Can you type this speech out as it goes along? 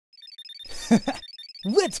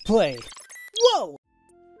Let's play! Whoa!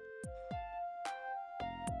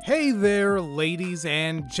 Hey there, ladies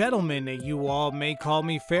and gentlemen. You all may call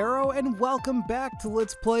me Pharaoh, and welcome back to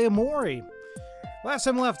Let's Play Omori. Last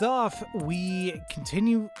time we left off, we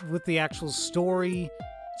continue with the actual story.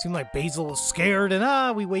 It seemed like Basil was scared,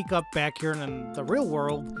 and we wake up back here in the real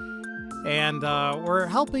world, and we're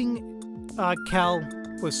helping Kel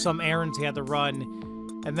with some errands he had to run.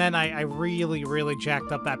 And then I really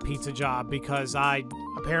jacked up that pizza job because I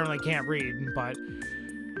apparently can't read. But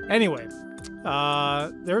anyway,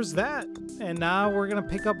 there's that. And now we're going to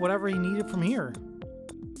pick up whatever he needed from here.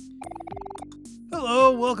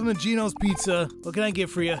 Hello, welcome to Gino's Pizza. What can I get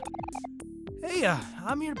for you? Hey,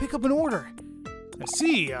 I'm here to pick up an order. I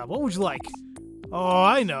see. What would you like? Oh,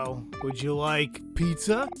 I know. Would you like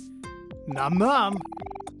pizza? Nom nom.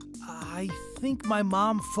 I think my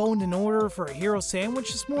mom phoned an order for a hero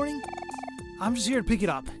sandwich this morning. I'm just here to pick it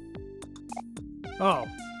up. Oh,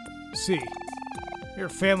 see. You're a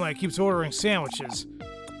family that keeps ordering sandwiches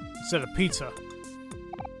instead of pizza.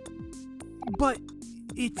 But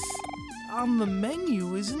it's on the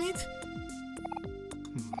menu, isn't it?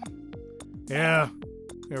 Yeah,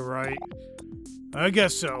 you're right. I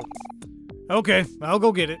guess so. Okay, I'll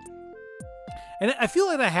go get it. And I feel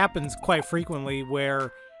like that happens quite frequently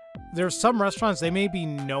where there's some restaurants, they may be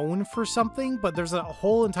known for something, but there's a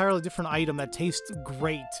whole entirely different item that tastes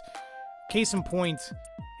great. Case in point,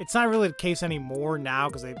 it's not really the case anymore now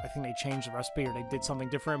because I think they changed the recipe or they did something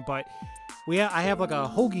different, but I have like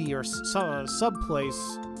a hoagie or sub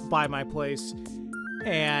place by my place,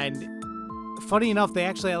 and funny enough, they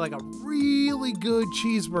actually had like a really good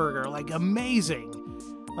cheeseburger, like amazing.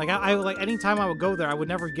 Like I like anytime I would go there, I would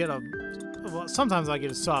never get well, sometimes I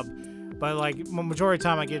get a sub. But, like, majority of the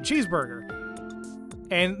time I get a cheeseburger.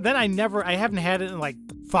 And then I haven't had it in, like,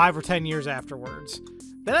 5 or 10 years afterwards.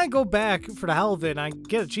 Then I go back for the hell of it and I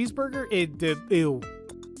get a cheeseburger. Ew.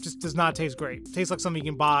 Just does not taste great. It tastes like something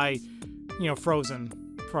you can buy, you know, frozen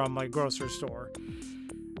from, like, a grocery store.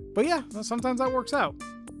 But, yeah, sometimes that works out.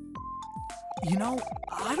 You know,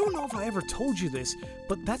 I don't know if I ever told you this,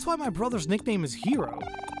 but that's why my brother's nickname is Hero.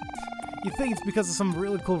 You think it's because of some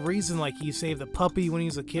really cool reason, like he saved a puppy when he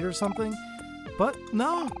was a kid or something. But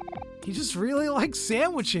no, he just really likes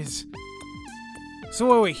sandwiches.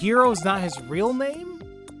 So wait, Hero's not his real name?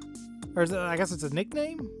 Or is it, I guess it's a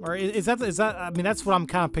nickname? Or is that, I mean, that's what I'm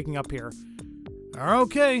kind of picking up here.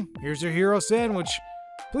 Okay, here's your Hero sandwich.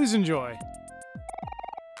 Please enjoy.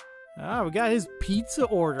 Ah, we got his pizza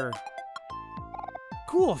order.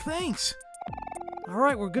 Cool, thanks. All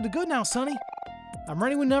right, we're good to go now, Sonny. I'm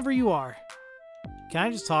ready whenever you are. Can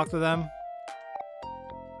I just talk to them?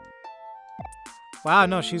 Wow,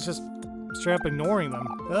 no, she's just straight up ignoring them.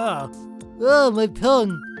 Ugh. Oh, my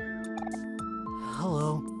tongue.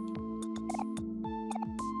 Hello.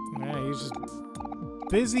 Yeah, he's just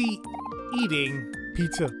busy eating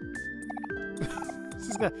pizza.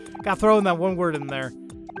 Just gotta throw in that one word in there.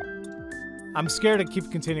 I'm scared to keep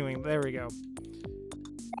continuing. There we go.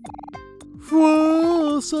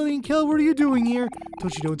 Whoa, Sonny and Kel, what are you doing here?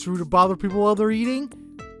 Don't you know it's rude to bother people while they're eating?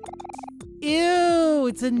 Ew,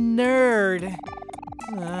 it's a nerd.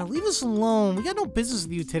 Leave us alone. We got no business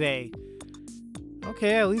with you today.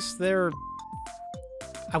 Okay, at least they're,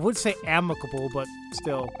 I would say amicable, but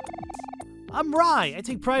still. I'm Rai. I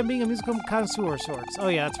take pride in being a musical connoisseur of sorts. Oh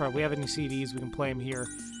yeah, that's right. We have any CDs. We can play them here.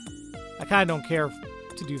 I kind of don't care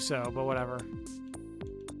to do so, but whatever.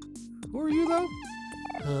 Who are you, though?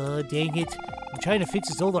 Dang it. I'm trying to fix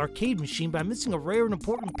this old arcade machine, but I'm missing a rare and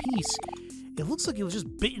important piece. It looks like it was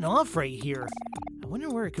just bitten off right here. I wonder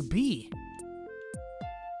where it could be.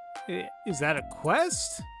 Is that a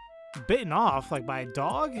quest? Bitten off, like by a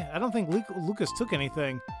dog? I don't think Lucas took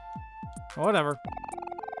anything. Whatever.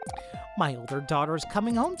 My older daughter is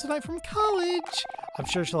coming home tonight from college. I'm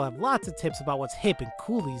sure she'll have lots of tips about what's hip and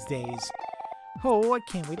cool these days. Oh, I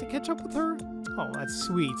can't wait to catch up with her. Oh, that's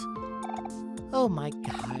sweet. Oh my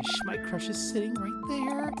gosh, my crush is sitting right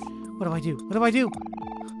there. What do I do? What do I do?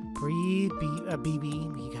 Breathe,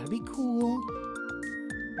 BB, you gotta be cool.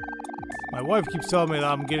 My wife keeps telling me that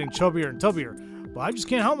I'm getting chubbier and tubbier, but I just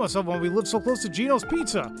can't help myself when we live so close to Gino's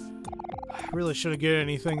Pizza. I really shouldn't get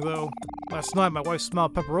anything, though. Last night, my wife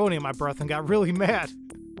smelled pepperoni in my breath and got really mad.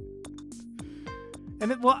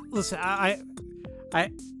 And well, listen, I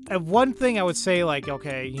one thing I would say, like,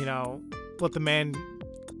 okay, you know, let the man,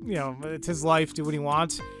 you know, it's his life, do what he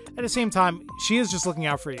wants. At the same time, she is just looking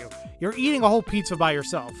out for you. You're eating a whole pizza by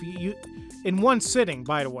yourself. You in one sitting,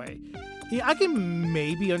 by the way. Yeah, I can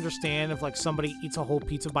maybe understand if, like, somebody eats a whole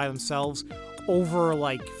pizza by themselves over,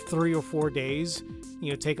 like, 3 or 4 days.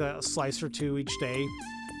 You know, take a slice or two each day.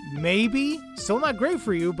 Maybe. Still not great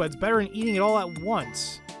for you, but it's better than eating it all at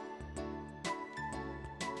once.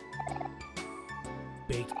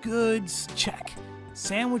 Baked goods, check.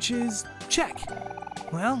 Sandwiches, check.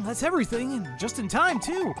 Well, that's everything, and just in time,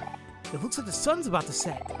 too. It looks like the sun's about to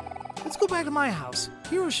set. Let's go back to my house.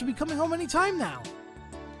 Hero should be coming home any time now.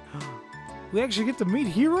 We actually get to meet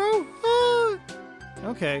Hero? Ah!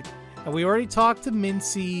 Okay. And we already talked to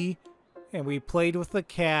Mincy, and we played with the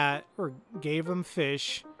cat, or gave them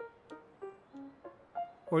fish.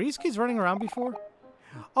 Were these kids running around before?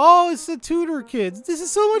 Oh, it's the tutor kids. This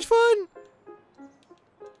is so much fun.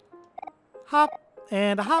 Hop,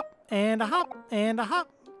 and a hop, and a hop, and a hop.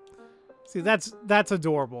 See, that's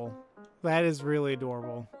adorable. That is really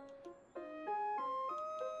adorable.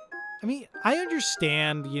 I mean, I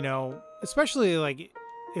understand, you know, especially, like,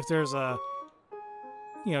 if there's a,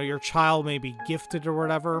 you know, your child may be gifted or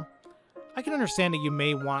whatever. I can understand that you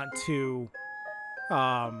may want to,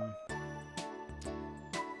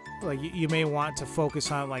 like, you may want to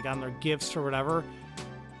focus on, like, on their gifts or whatever.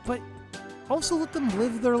 But also let them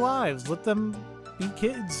live their lives. Let them be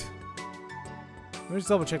kids. Let me just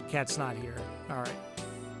double check the cat's not here. Alright.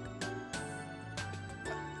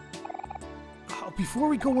 Oh, before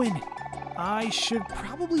we go in, I should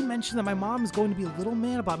probably mention that my mom is going to be a little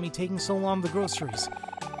mad about me taking so long to the groceries.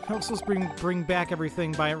 I was supposed to bring back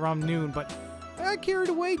everything by around noon, but I got carried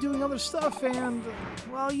away doing other stuff and,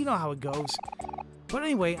 well, you know how it goes. But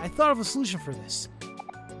anyway, I thought of a solution for this.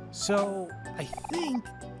 So, I think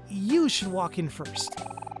you should walk in first.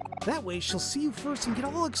 That way, she'll see you first and get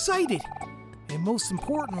all excited. And most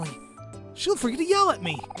importantly, she'll forget to yell at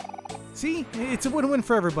me. See? It's a win-win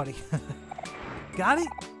for everybody. Got it?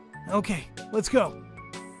 Okay, let's go.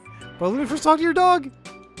 But let me first talk to your dog.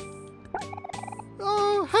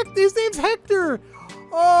 Oh, his name's Hector.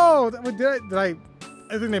 Oh, did I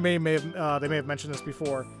think they may have mentioned this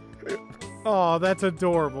before. Oh, that's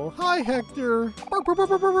adorable. Hi, Hector. Bark, bark, bark,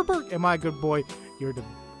 bark, bark, bark. Am I a good boy? You're the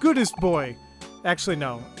goodest boy. Actually,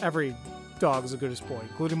 no. Every dog is the goodest boy,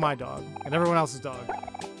 including my dog and everyone else's dog.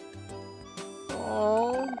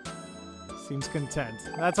 Oh, seems content.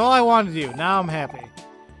 That's all I wanted to do. Now I'm happy.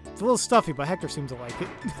 It's a little stuffy, but Hector seems to like it.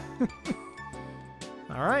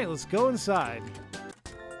 All right, let's go inside.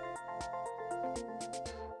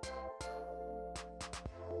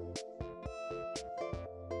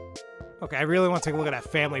 Okay, I really want to take a look at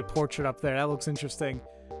that family portrait up there. That looks interesting.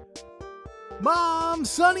 Mom,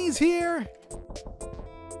 Sonny's here.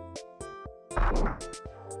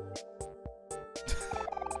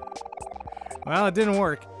 Well, it didn't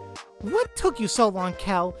work. What took you so long,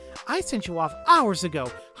 Cal? I sent you off hours ago.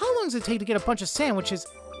 How long does it take to get a bunch of sandwiches?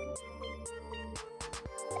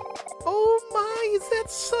 Oh my, is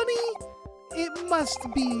that Sonny? It must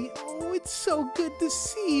be. Oh, it's so good to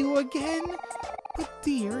see you again. But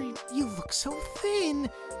dear, you look so thin.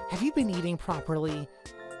 Have you been eating properly?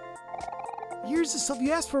 Here's the stuff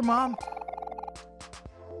you asked for, Mom.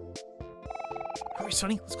 Hurry,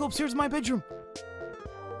 Sonny. Let's go upstairs to my bedroom.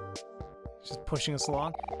 Just pushing us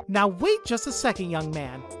along. Now wait just a second, young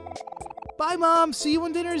man. Bye, Mom. See you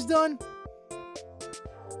when dinner's done.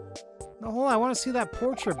 No, hold on. I want to see that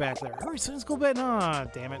portrait back there. Hurry, son. Let's go bed. Ah,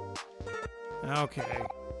 oh, damn it. Okay.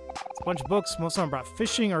 It's a bunch of books. Most of them about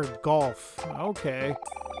fishing or golf. Okay.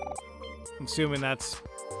 I'm assuming that's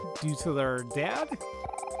due to their dad?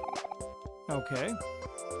 Okay.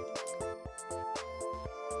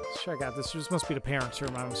 Let's check out this. This must be the parents'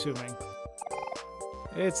 room, I'm assuming.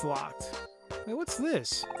 It's locked. Wait, what's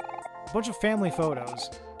this? A bunch of family photos.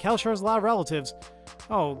 Cal sure has a lot of relatives.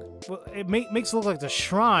 Oh, well, it makes it look like the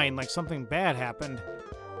shrine, like something bad happened.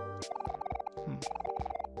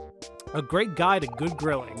 A great guide to good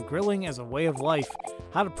grilling. Grilling as a way of life.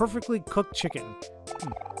 How to perfectly cook chicken.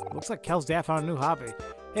 Looks like Cal's dad found a new hobby.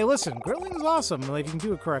 Hey, listen, grilling is awesome if you can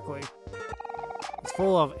do it correctly. It's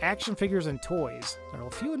full of action figures and toys. There are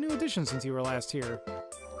a few new additions since you were last here.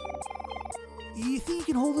 You think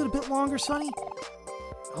you can hold it a bit longer, Sonny?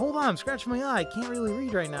 Hold on, I'm scratching my eye. Can't really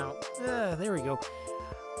read right now. There we go.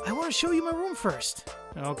 I want to show you my room first.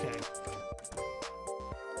 Okay.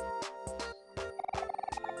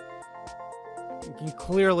 You can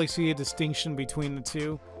clearly see a distinction between the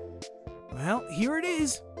two. Well, here it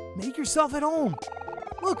is. Make yourself at home.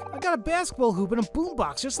 Look, I got a basketball hoop and a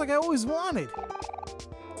boombox, just like I always wanted.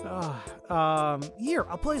 Here,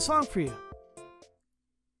 I'll play a song for you.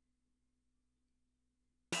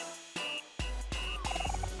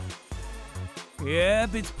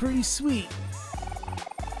 Yep, it's pretty sweet.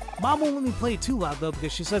 Mom won't let me play it too loud, though,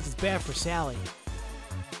 because she says it's bad for Sally.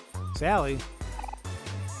 Sally?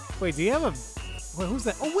 Wait, do you have a... Wait, who's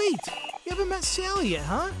that? Oh, wait! You haven't met Sally yet,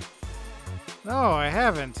 huh? No, I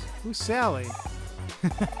haven't. Who's Sally?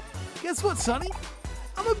 Guess what, Sonny?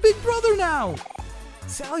 I'm a big brother now!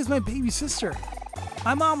 Sally's my baby sister.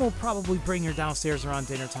 My mom will probably bring her downstairs around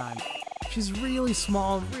dinner time. She's really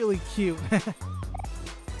small and really cute.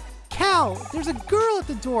 Cal, there's a girl at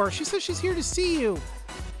the door. She says she's here to see you.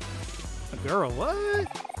 A girl? What?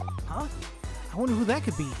 Huh? I wonder who that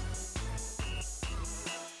could be.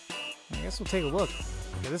 I guess we'll take a look.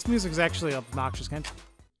 Okay, this music's actually obnoxious.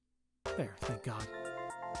 There, thank God.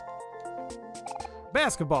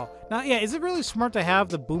 Basketball. Now, yeah, is it really smart to have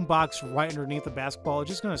the boombox right underneath the basketball? It's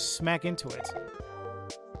just gonna smack into it.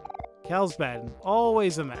 Cal's bed.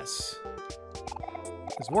 Always a mess.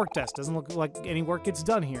 His work desk doesn't look like any work gets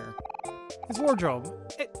done here. His wardrobe.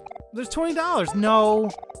 There's $20. No.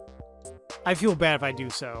 I feel bad if I do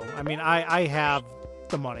so. I mean, I have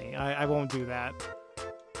the money. I won't do that.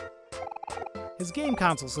 His game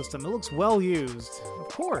console system. It looks well used. Of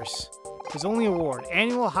course. His only award.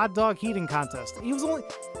 Annual hot dog heating contest. He didn't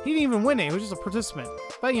even win it. He was just a participant.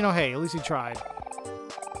 But, you know, hey, at least he tried.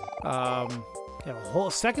 You have a whole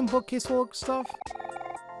second bookcase full of stuff.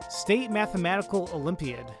 State Mathematical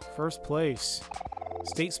Olympiad, first place.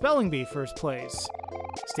 State Spelling Bee, first place.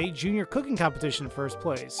 State Junior Cooking Competition, first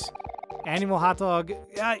place. Annual hot dog,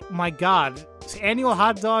 my God. Annual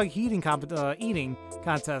hot dog eating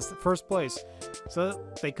contest, first place. So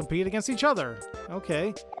they compete against each other.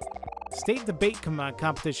 Okay. State Debate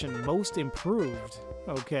Competition, most improved.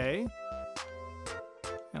 Okay.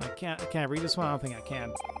 And can I read this one? I don't think I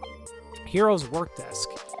can. Hero's work desk.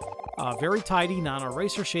 Very tidy,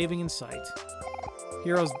 non-eraser shaving in sight.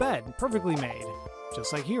 Hero's bed, perfectly made.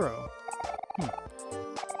 Just like Hero.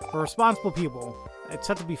 For responsible people, it's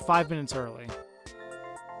set to be 5 minutes early.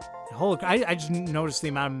 Holy, I just noticed the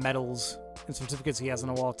amount of medals and certificates he has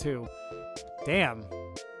on the wall, too. Damn.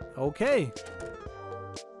 Okay.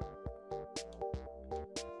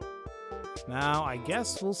 Now, I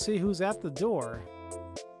guess we'll see who's at the door.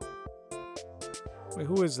 Wait,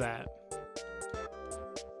 who is that?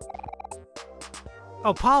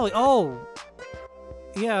 Oh, Polly. Oh!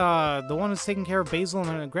 Yeah, the one who's taking care of Basil and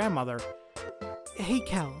her grandmother. Hey,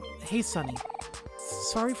 Cal. Hey, Sonny.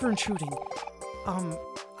 Sorry for intruding.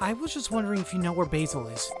 I was just wondering if you know where Basil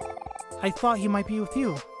is. I thought he might be with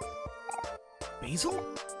you. Basil?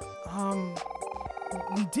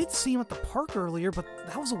 We did see him at the park earlier, but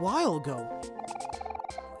that was a while ago.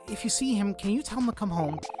 If you see him, can you tell him to come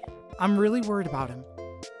home? I'm really worried about him.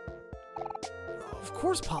 Of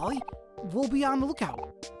course, Polly. We'll be on the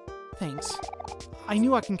lookout. Thanks. I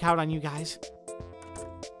knew I can count on you guys.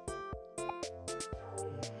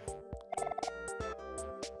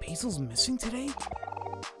 Basil's missing today?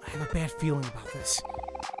 I have a bad feeling about this.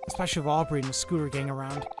 Especially if Aubrey and the scooter gang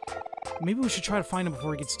around. Maybe we should try to find him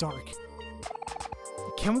before it gets dark.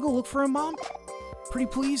 Can we go look for him, Mom? Pretty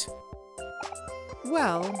please?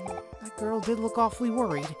 Well, that girl did look awfully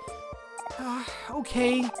worried.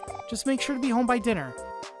 Okay, just make sure to be home by dinner.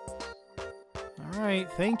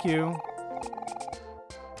 Alright, thank you.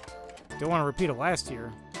 Don't want to repeat it last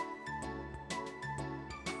year.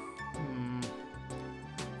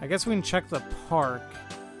 I guess we can check the park.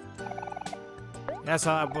 Yes,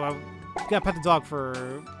 I gotta pet the dog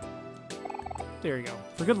for... There you go.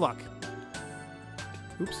 For good luck.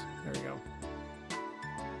 Oops, there we go.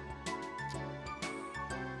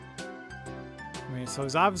 I mean, so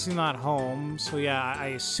he's obviously not home. So yeah, I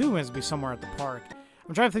assume it's be somewhere at the park.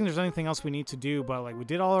 I'm trying to think if there's anything else we need to do, but like we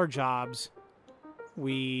did all our jobs.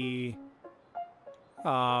 We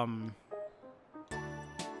bought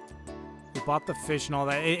the fish and all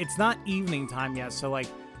that. It's not evening time yet, so like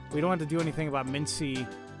we don't have to do anything about Mincy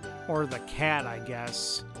or the cat, I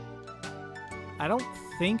guess. I don't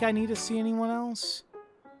think I need to see anyone else.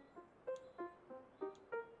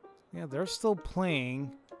 Yeah, they're still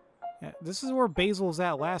playing. Yeah, this is where Basil was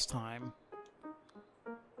at last time.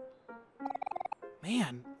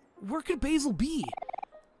 Man, where could Basil be?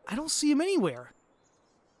 I don't see him anywhere.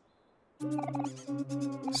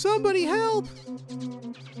 Somebody help!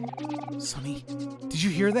 Sonny, did you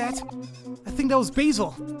hear that? I think that was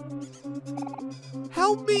Basil.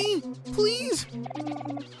 Help me, please!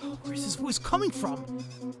 Where's his voice coming from?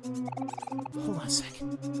 Hold on a sec.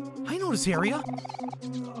 I know this area.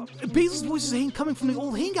 Basil's voice is coming from the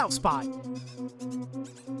old hangout spot.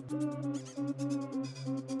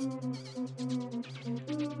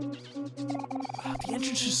 The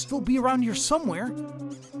entrance should still be around here somewhere.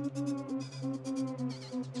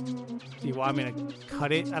 Do you want me to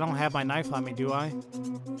cut it? I don't have my knife on me, do I?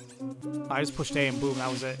 I just pushed A and boom, that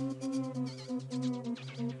was it.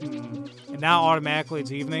 And now automatically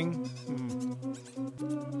it's evening.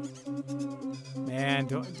 Man,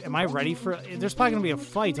 Am I ready for... There's probably going to be a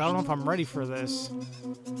fight. I don't know if I'm ready for this.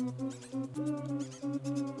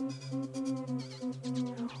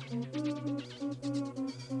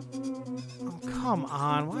 Oh, come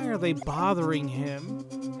on. Why are they bothering him?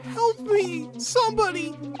 Help me! Somebody!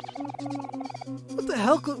 What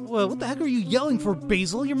the heck are you yelling for,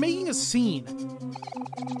 Basil? You're making a scene.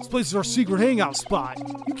 This place is our secret hangout spot.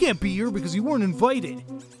 You can't be here because you weren't invited.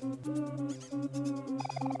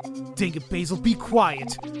 Dang it, Basil, be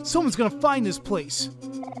quiet. Someone's gonna find this place.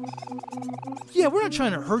 Yeah, we're not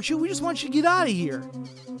trying to hurt you. We just want you to get out of here.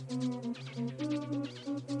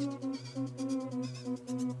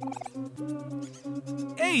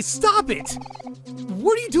 Hey, stop it!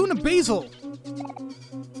 What are you doing to Basil?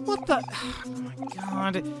 What the... Oh my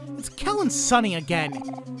god. It's Kel and Sunny again.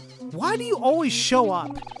 Why do you always show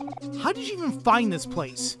up? How did you even find this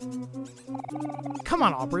place? Come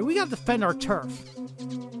on, Aubrey. We gotta defend our turf.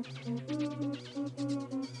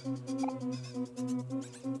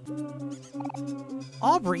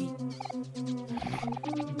 Aubrey?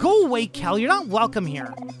 Go away, Kel. You're not welcome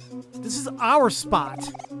here. This is our spot.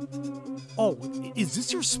 Oh, is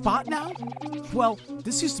this your spot now? Well,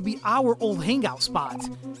 this used to be our old hangout spot.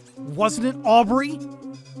 Wasn't it, Aubrey?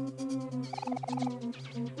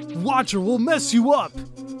 Watcher will mess you up.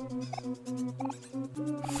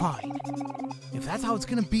 Fine. If that's how it's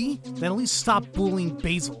gonna be, then at least stop bullying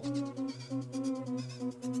Basil.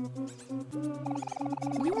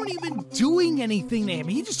 We weren't even doing anything to him.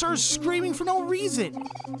 He just started screaming for no reason.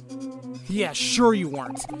 Yeah, sure you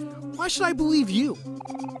weren't. Why should I believe you?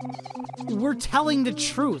 We're telling the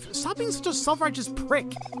truth. Stop being such a self-righteous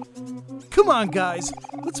prick. Come on, guys.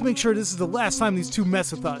 Let's make sure this is the last time these two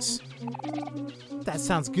mess with us. That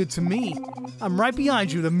sounds good to me. I'm right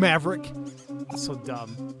behind you, the Maverick. That's so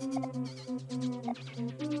dumb.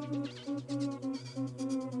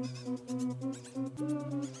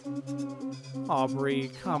 Aubrey,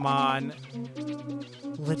 come on.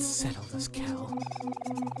 Let's settle this, Kel.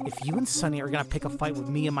 If you and Sunny are gonna pick a fight with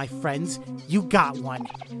me and my friends, you got one.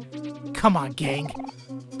 Come on, gang.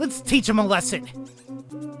 Let's teach them a lesson.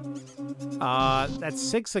 That's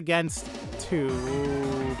 6 against 2.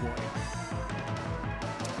 Boy.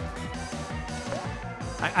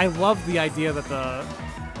 I love the idea that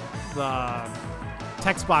the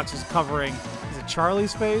text box is covering, is it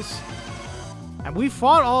Charlie's face? And we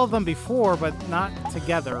fought all of them before, but not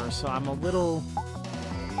together, so I'm a little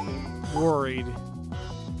worried.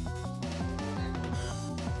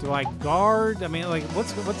 Do I guard? I mean, like,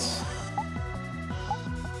 what's...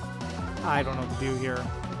 I don't know what to do here.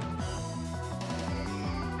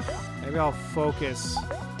 Maybe I'll focus.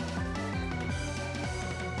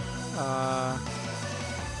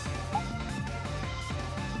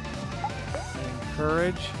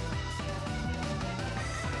 Encourage.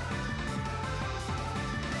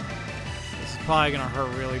 This is probably gonna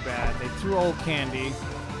hurt really bad. They threw old candy.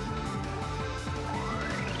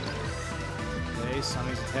 Okay,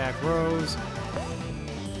 Sunny's attack rose.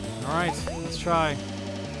 Alright, let's try.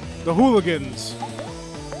 The hooligans.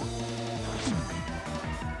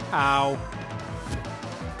 Ow.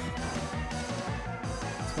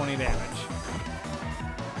 20 damage.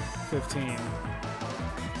 15.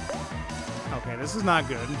 Okay, this is not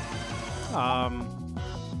good.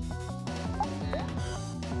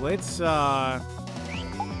 Let's, snack.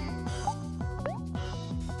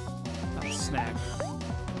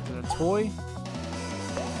 Is it a toy?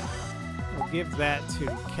 We'll give that to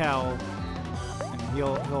Kel, and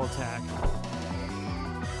he'll attack.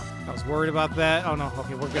 I was worried about that. Oh, no.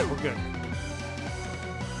 Okay, we're good. We're good.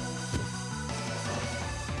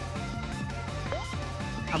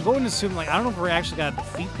 I'm going to assume, like, I don't know if we're actually going to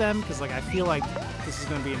defeat them, because, like, I feel like this is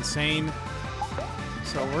going to be insane.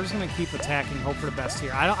 So we're just going to keep attacking, hope for the best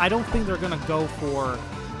here. I don't think they're going to go for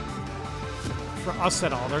us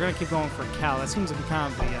at all. They're going to keep going for Cal. That seems to be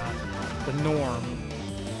kind of the norm.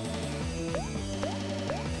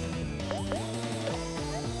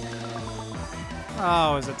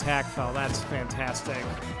 Oh, his attack fell. That's fantastic.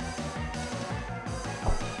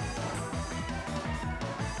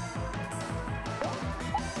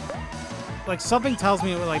 Like, something tells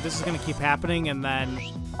me, like, this is going to keep happening, and then,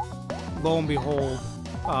 lo and behold,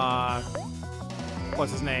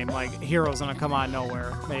 what's his name? Like, Hero's going to come out of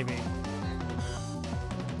nowhere, maybe.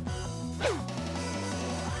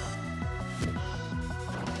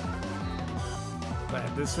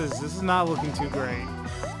 But this is not looking too great.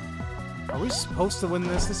 Are we supposed to win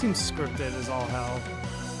this? This seems scripted as all hell.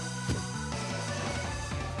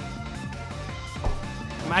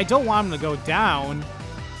 I mean, I don't want him to go down,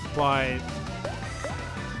 but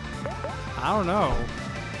I don't know.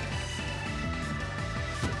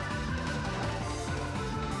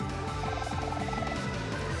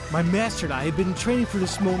 My master and I have been training for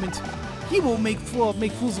this moment. He won't make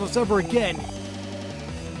fools of us ever again.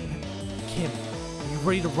 Kim, are you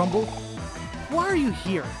ready to rumble? Why are you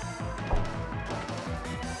here?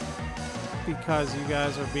 Because you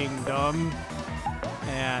guys are being dumb.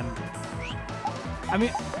 And I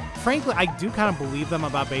mean, frankly, I do kind of believe them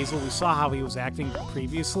about Basil. We saw how he was acting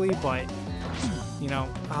previously, but you know,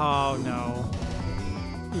 oh no.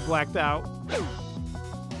 He blacked out.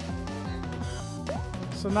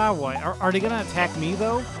 So now what? Are they gonna attack me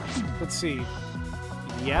though? Let's see.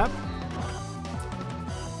 Yep.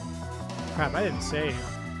 Crap, I didn't save.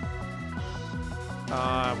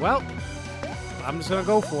 Well, I'm just gonna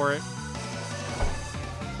go for it.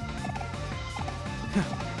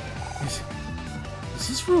 Is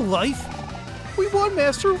this real life? We won,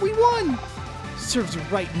 Master! We won! Serves you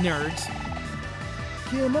right, nerds.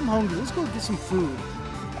 Kim, I'm hungry. Let's go get some food.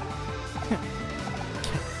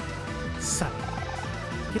 Son,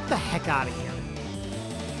 get the heck out of here.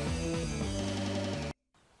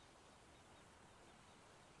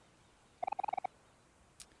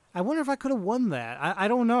 I wonder if I could have won that. I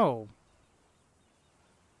don't know.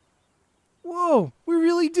 Whoa, we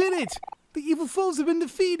really did it! The evil foes have been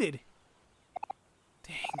defeated!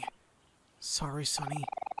 Dang. Sorry, Sonny.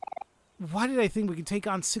 Why did I think we could take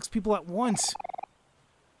on 6 people at once?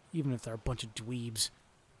 Even if they're a bunch of dweebs.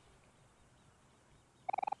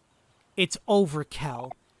 It's over,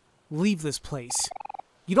 Kel. Leave this place.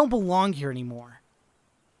 You don't belong here anymore.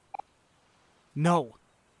 No.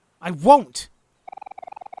 I won't!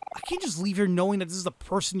 I can't just leave here knowing that this is the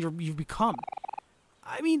person you've become.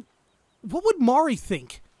 I mean, what would Mari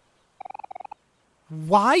think?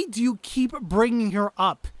 Why do you keep bringing her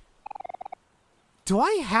up? Do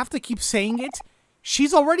I have to keep saying it?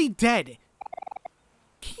 She's already dead.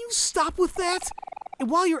 Can you stop with that? And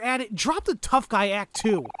while you're at it, drop the tough guy act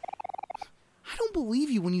too. I don't believe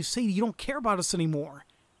you when you say you don't care about us anymore.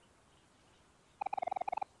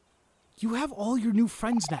 You have all your new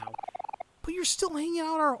friends now, but you're still hanging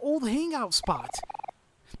out at our old hangout spot.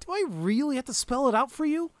 Do I really have to spell it out for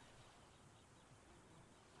you?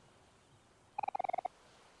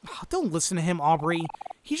 Oh, don't listen to him, Aubrey.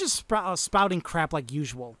 He's just spouting crap like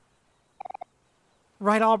usual.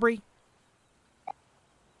 Right, Aubrey?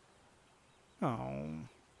 Oh.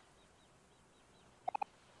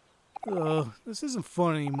 Ugh, this isn't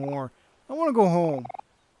fun anymore. I want to go home.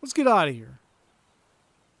 Let's get out of here.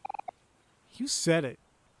 You said it.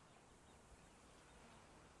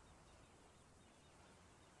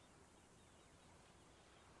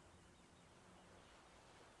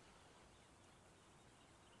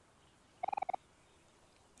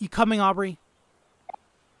 You coming, Aubrey?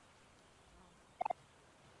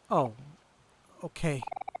 Oh. Okay.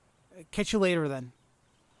 Catch you later, then.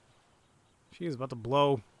 She is about to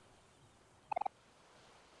blow.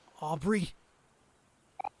 Aubrey?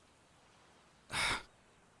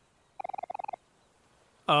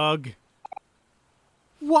 Ugh.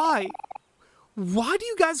 Why? Why do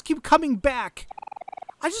you guys keep coming back?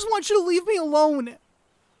 I just want you to leave me alone.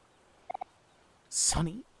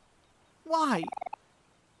 Sonny? Why?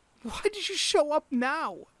 Why did you show up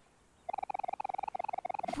now?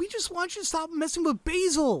 We just want you to stop messing with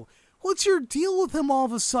Basil. What's your deal with him all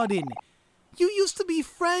of a sudden? You used to be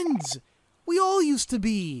friends. We all used to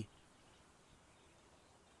be.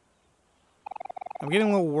 I'm getting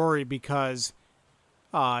a little worried because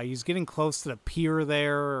he's getting close to the pier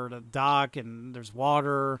there, or the dock, and there's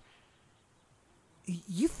water.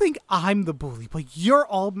 You think I'm the bully, but you're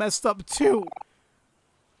all messed up too.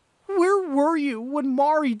 Where were you when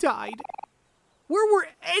Mari died? Where were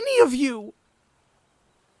any of you?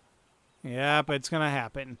 Yep, it's gonna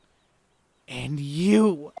happen. And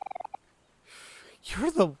you.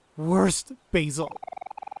 You're the worst, Basil.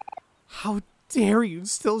 How dare you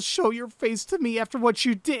still show your face to me after what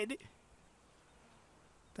you did?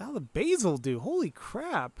 How did Basil do? Holy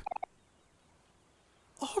crap.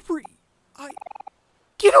 Aubrey,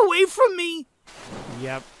 Get away from me!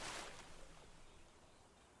 Yep.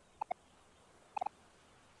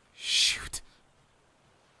 Shoot.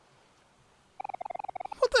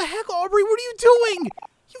 What the heck, Aubrey? What are you doing?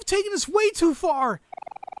 You've taken this way too far.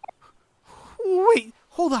 Wait,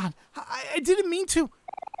 hold on. I didn't mean to.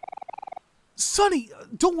 Sonny,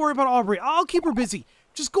 don't worry about Aubrey. I'll keep her busy.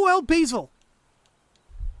 Just go help Basil.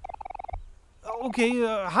 Okay,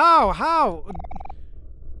 how?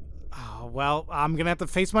 Oh, well, I'm gonna have to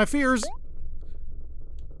face my fears.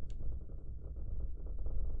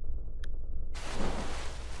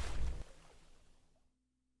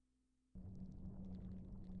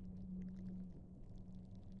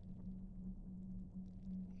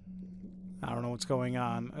 I don't know what's going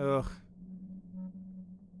on. Ugh.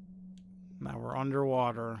 We're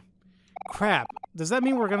underwater. Crap. Does that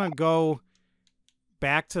mean we're gonna go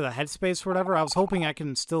back to the headspace or whatever? I was hoping I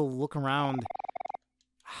can still look around.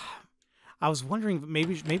 I was wondering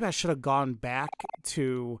maybe I should have gone back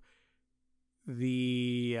to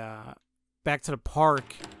the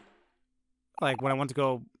park, like when I went to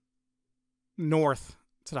go north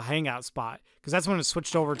to the hangout spot, because that's when it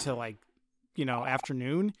switched over to, like, you know,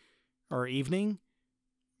 afternoon or evening.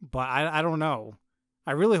 But I don't know.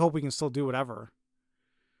 I really hope we can still do whatever.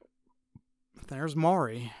 There's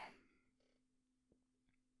Maury.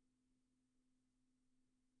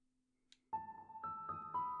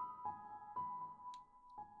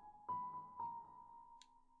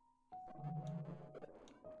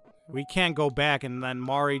 We can't go back, and then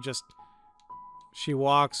Maury just... She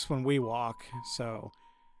walks when we walk, so...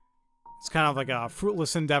 It's kind of like a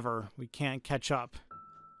fruitless endeavor. We can't catch up.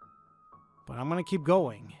 But I'm gonna keep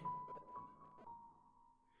going.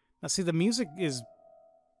 Now, see, the music is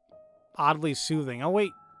oddly soothing. Oh,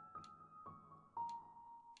 wait.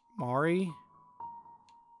 Maury?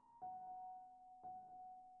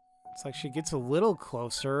 It's like she gets a little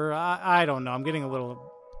closer. I don't know. I'm getting a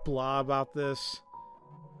little blah about this.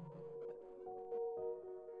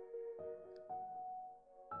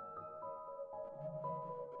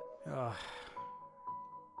 Ugh.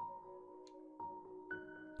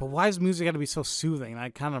 But why is music got to be so soothing?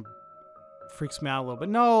 That kind of freaks me out a little bit.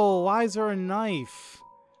 No, why is there a knife?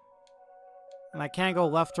 And I can't go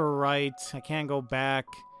left or right. I can't go back.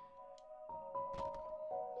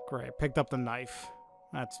 Great, picked up the knife.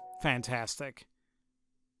 That's fantastic.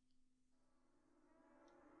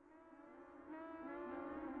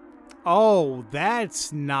 Oh,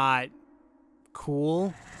 that's not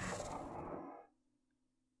cool.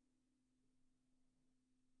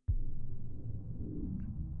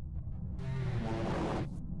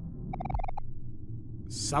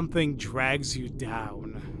 Something drags you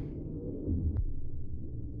down.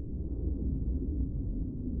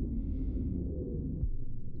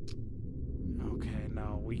 Okay,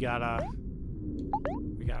 no, we gotta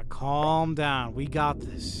calm down. We got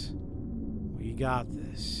this. We got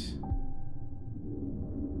this.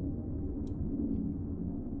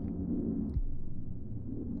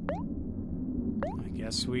 I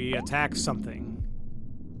guess we attack something.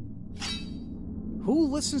 Who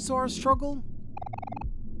listens to our struggle?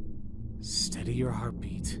 Steady your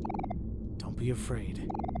heartbeat. Don't be afraid.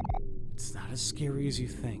 It's not as scary as you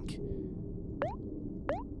think.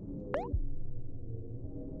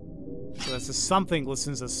 So that's just something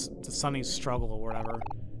listens to Sunny's struggle or whatever.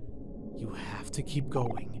 You have to keep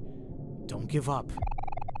going. Don't give up.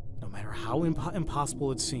 No matter how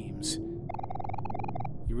impossible it seems.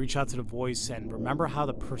 You reach out to the voice and remember how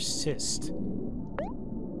to persist.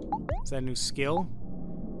 Is that a new skill?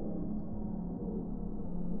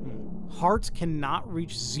 Heart cannot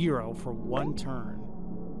reach 0 for 1 turn.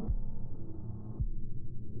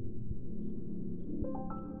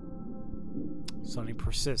 Sunny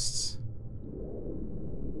persists.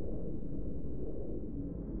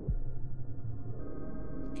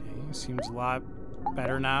 Okay, seems a lot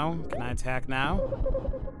better now. Can I attack now?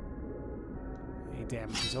 Hey,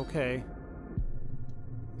 damage is okay.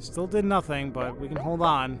 Still did nothing, but we can hold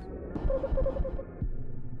on.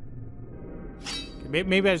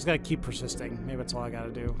 Maybe I just gotta keep persisting. Maybe that's all I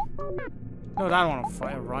gotta do. No, I don't want to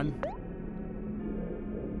fight. Run.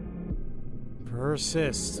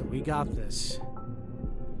 Persist. We got this.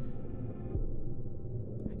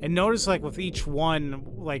 And notice, like, with each one,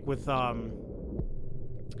 like, with,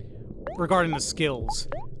 regarding the skills,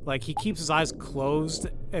 like, he keeps his eyes closed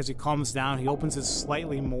as he calms down. He opens it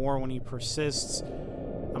slightly more when he persists.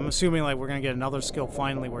 I'm assuming, like, we're gonna get another skill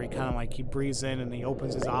finally where he kind of, like, he breathes in and he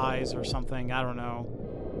opens his eyes or something. I don't know.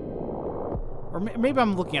 Or maybe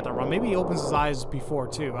I'm looking at that wrong. Maybe he opens his eyes before,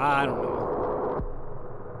 too. I don't know.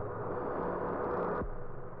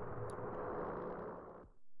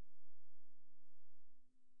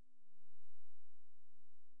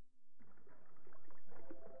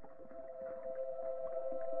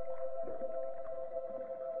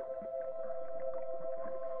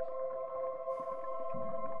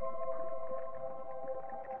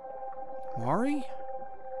 Maury?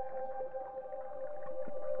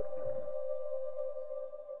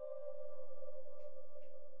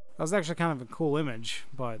 That was actually kind of a cool image,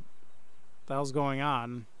 but what the hell's going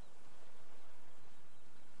on?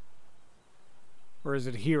 Or is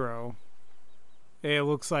it Hero? It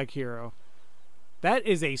looks like Hero. That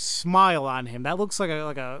is a smile on him. That looks like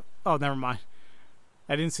a oh, never mind.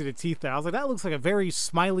 I didn't see the teeth there. I was like, that looks like a very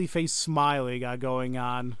smiley face smile he got going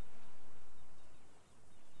on.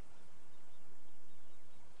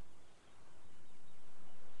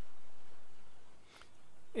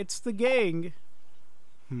 It's the gang.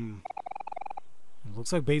 It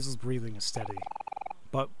looks like Basil's breathing is steady.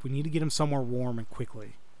 But we need to get him somewhere warm and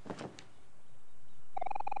quickly.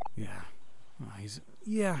 Yeah.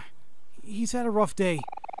 He's had a rough day.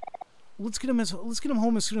 Let's get him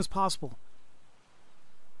home as soon as possible.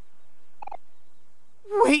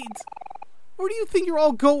 Wait! Where do you think you're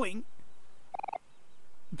all going?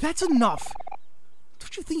 That's enough!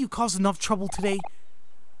 Don't you think you caused enough trouble today?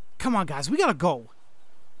 Come on, guys, we gotta go.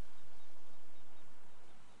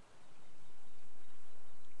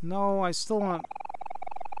 No, I still want...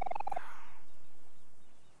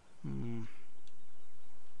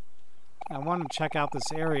 I want to check out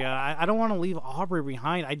this area. I don't want to leave Aubrey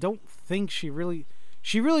behind. I don't think she really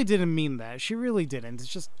didn't mean that. She really didn't. It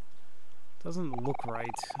just doesn't look right.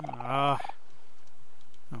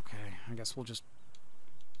 Okay, I guess we'll just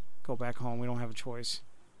go back home. We don't have a choice.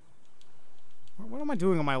 What am I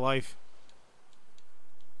doing in my life?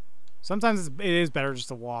 Sometimes it is better just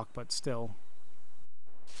to walk, but still.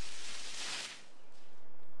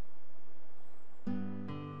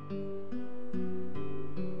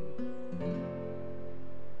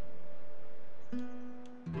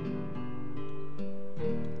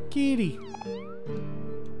 Kitty.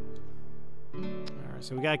 Alright,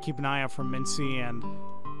 so we gotta keep an eye out for Mincy and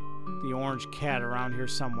the orange cat around here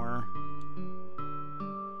somewhere.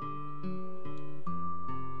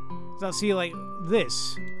 So I see, like,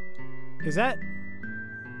 this. Is that...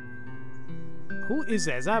 Who is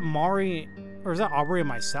that? Is that Mari... Or is that Aubrey and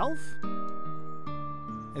myself?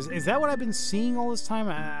 Is that what I've been seeing all this time?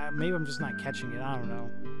 Maybe I'm just not catching it. I don't know.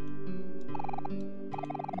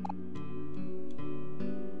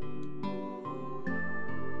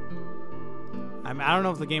 I don't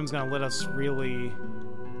know if the game's gonna let us really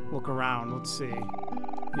look around. Let's see.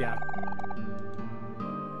 Yeah.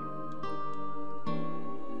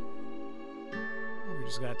 We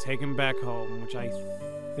just gotta take him back home, which I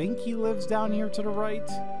think he lives down here to the right.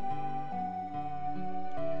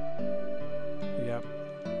 Yep.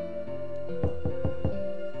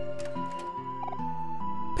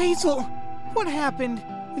 Basil! What happened?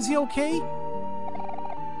 Is he okay?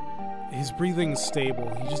 His breathing's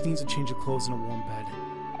stable. He just needs a change of clothes and a warm bed.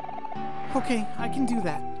 Okay, I can do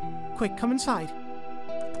that. Quick, come inside.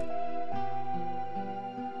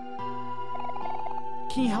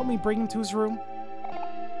 Can you help me bring him to his room?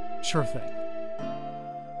 Sure thing.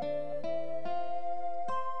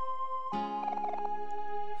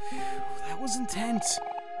 Phew, that was intense.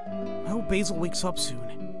 I hope Basil wakes up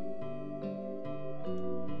soon.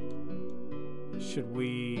 Should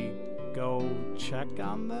we go check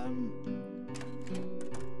on them?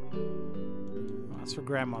 Well, that's her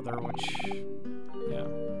grandmother, which... yeah.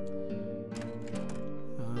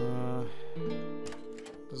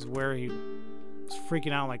 This is where he was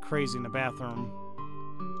freaking out like crazy in the bathroom.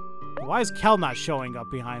 Why is Kel not showing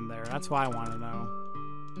up behind there? That's what I want to know.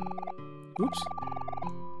 Oops.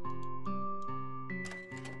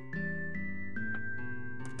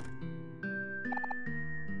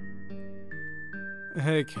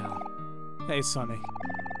 Hey, Kel. Hey, Sonny.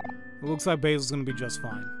 It looks like Basil's gonna be just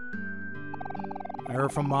fine. I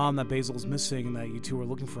heard from Mom that Basil's missing and that you two were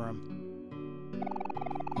looking for him.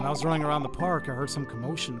 When I was running around the park, I heard some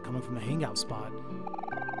commotion coming from the hangout spot.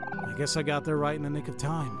 I guess I got there right in the nick of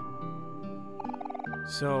time.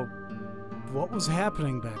 So, what was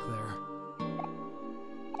happening back there?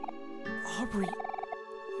 Aubrey,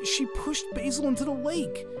 she pushed Basil into the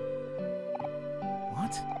lake.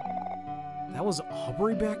 What? That was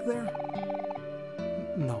Aubrey back there?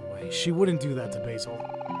 No way, she wouldn't do that to Basil.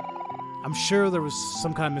 I'm sure there was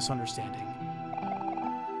some kind of misunderstanding.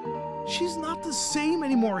 She's not the same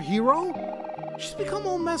anymore, Hero. She's become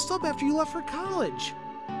all messed up after you left for college.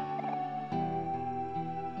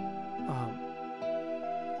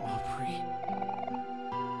 Aubrey.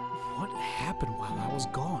 What happened while I was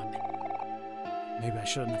gone? Maybe I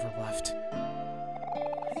should have never left.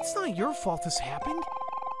 It's not your fault this happened.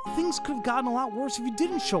 Things could have gotten a lot worse if you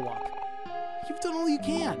didn't show up. You've done all you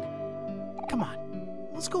can. Come on,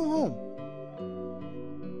 let's go home.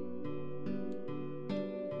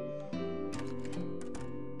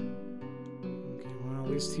 Okay, well, at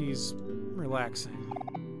least he's relaxing.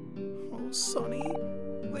 Oh, Sonny,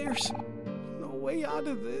 there's no way out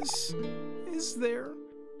of this, is there?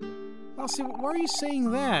 I'll see, why are you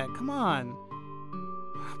saying that? Come on.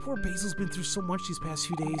 Poor Basil's been through so much these past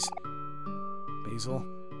few days. Basil,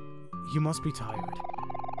 you must be tired.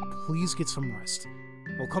 Please get some rest.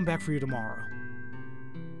 We'll come back for you tomorrow.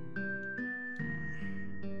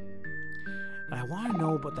 I want to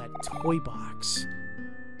know about that toy box.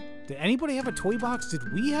 Did anybody have a toy box? Did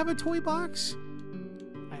we have a toy box?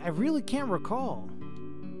 I really can't recall.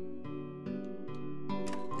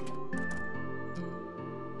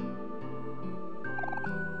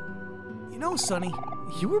 know, Sonny,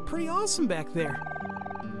 you were pretty awesome back there.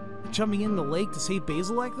 Jumping in the lake to save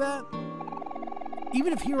Basil like that?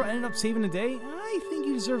 Even if Hero ended up saving the day, I think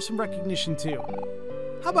you deserve some recognition too.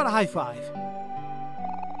 How about a high five?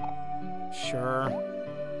 Sure.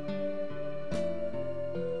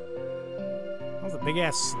 That was a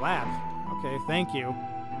big-ass slap. Okay, thank you.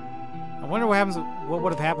 I wonder what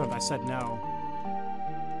would have happened if I said no.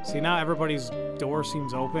 See, now everybody's door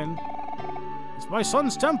seems open. It's my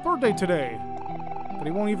son's 10th birthday today. But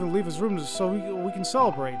he won't even leave his room so we can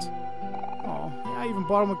celebrate. Oh, yeah, I even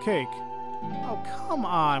bought him a cake. Oh, come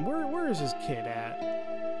on. Where is this kid at?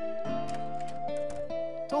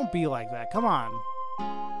 Don't be like that. Come on.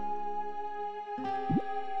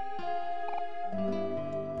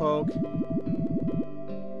 Poke.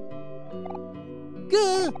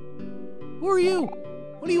 Gah! Who are you?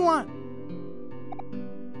 What do you want?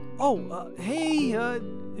 Oh, hey,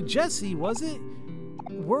 Jesse, was it?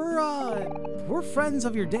 We're friends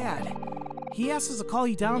of your dad. He asked us to call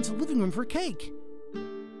you down to the living room for cake.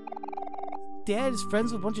 Dad is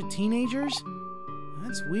friends with a bunch of teenagers?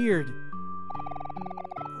 That's weird.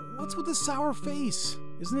 What's with the sour face?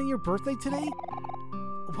 Isn't it your birthday today?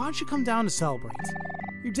 Why don't you come down to celebrate?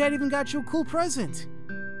 Your dad even got you a cool present.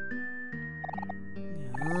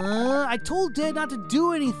 I told Dad not to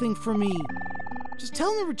do anything for me. Just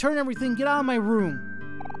tell him to return everything, get out of my room.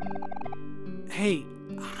 Hey,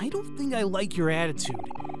 I don't think I like your attitude.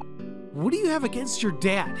 What do you have against your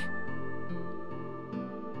dad?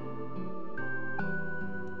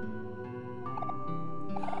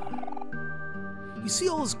 You see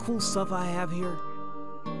all this cool stuff I have here?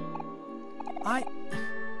 I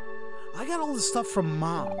got all this stuff from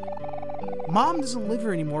Mom. Mom doesn't live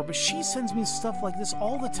here anymore, but she sends me stuff like this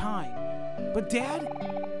all the time. But Dad,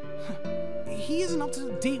 he isn't up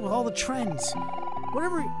to date with all the trends.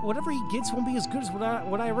 Whatever he gets won't be as good as what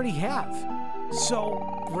I already have. So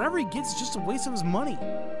whatever he gets is just a waste of his money.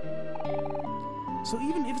 So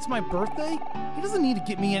even if it's my birthday, he doesn't need to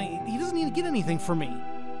get anything for me.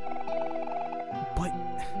 But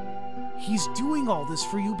he's doing all this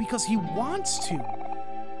for you because he wants to.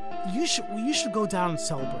 You should go down and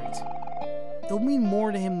celebrate. It'll mean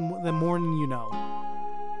more to him than you know.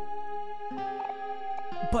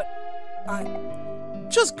 But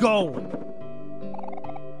just go.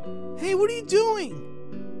 Hey, what are you doing?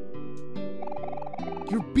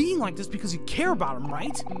 You're being like this because you care about him,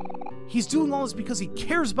 right? He's doing all this because he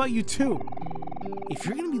cares about you too. If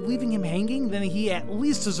you're gonna be leaving him hanging, then he at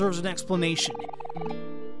least deserves an explanation.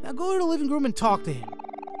 Now go to the living room and talk to him.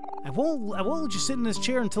 I won't let you sit in this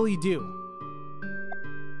chair until you do.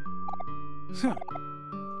 Huh.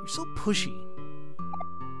 You're so pushy.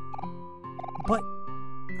 But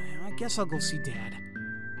I guess I'll go see Dad.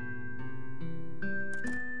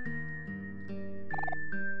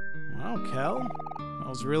 Well, Kel, that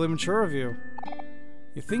was really mature of you.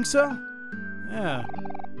 You think so? Yeah.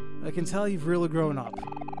 I can tell you've really grown up.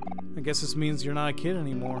 I guess this means you're not a kid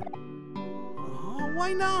anymore. Oh,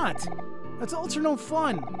 why not? Adults are no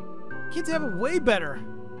fun. Kids have it way better.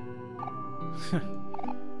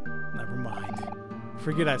 Never mind.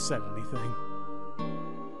 Forget I said anything.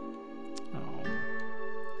 Oh.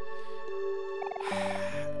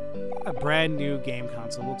 A brand new game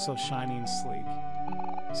console looks so shiny and sleek.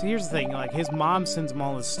 See, here's the thing, like, his mom sends him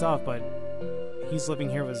all this stuff, but he's living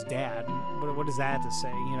here with his dad. What does that have to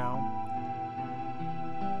say, you know?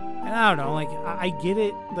 And I don't know, like, I get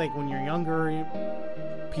it, like, when you're younger,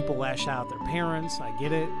 people lash out at their parents, I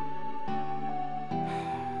get it.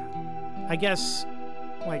 I guess,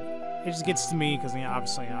 like, it just gets to me, because, you know,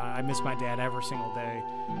 obviously, I miss my dad every single day.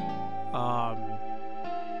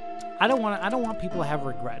 I don't want people to have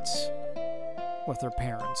regrets with their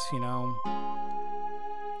parents, you know?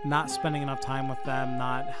 Not spending enough time with them,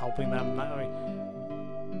 not helping them, not like,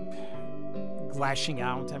 lashing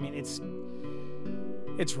out. I mean, it's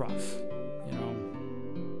rough, you know.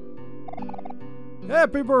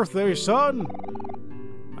 Happy birthday, son!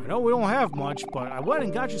 I know we don't have much, but I went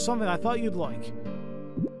and got you something I thought you'd like.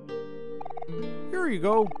 Here you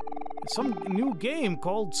go. It's some new game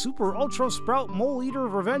called Super Ultra Sprout Mole Eater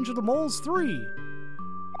Revenge of the Moles 3.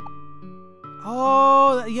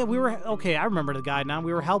 Oh, yeah, okay, I remember the guy now.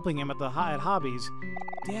 We were helping him at Hobbies.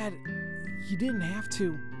 Dad, you didn't have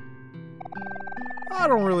to. I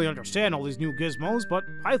don't really understand all these new gizmos, but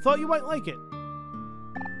I thought you might like it.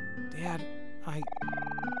 Dad, I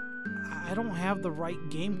don't have the right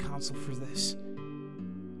game console for this.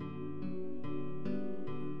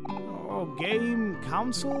 Oh, game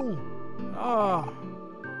console? Oh,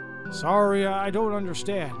 sorry, I don't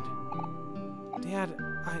understand. Dad,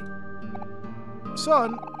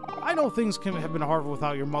 Son, I know things have been hard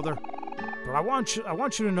without your mother, But I want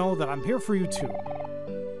you to know that I'm here for you too.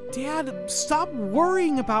 Dad, stop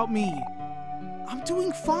worrying about me. I'm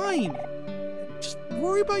doing fine. Just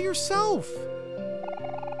worry about yourself.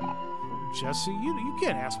 Jesse, you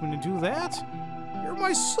can't ask me to do that. You're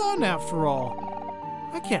my son, after all.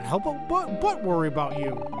 I can't help but worry about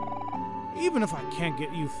you. Even if I can't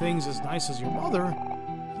get you things as nice as your mother,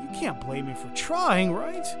 you can't blame me for trying,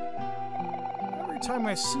 right? Every time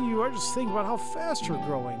I see you, I just think about how fast you're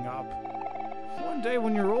growing up. One day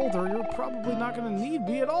when you're older, you're probably not going to need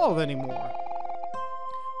me at all anymore.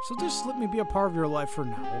 So just let me be a part of your life for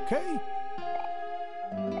now, okay?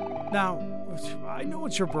 Now, I know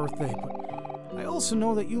it's your birthday, but I also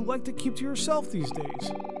know that you like to keep to yourself these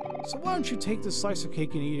days. So why don't you take this slice of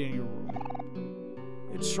cake and eat it in your room?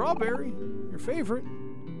 It's strawberry, your favorite.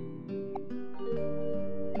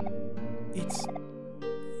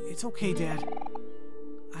 It's okay, Dad.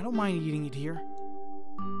 I don't mind eating it here.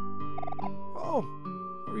 Oh,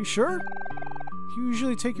 are you sure? You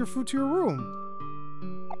usually take your food to your room.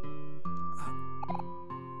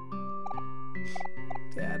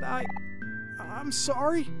 Dad, I'm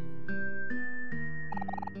sorry.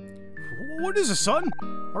 What is it, son?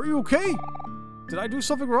 Are you okay? Did I do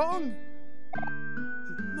something wrong?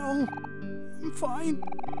 No, I'm fine.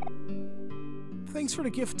 Thanks for the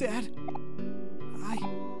gift, Dad.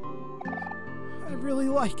 I really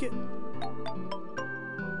like it.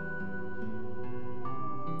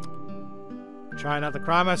 Try not to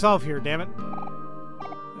cry myself here, damn it.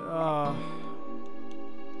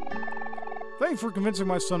 Thanks for convincing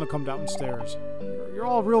my son to come downstairs. You're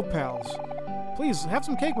all real pals. Please, have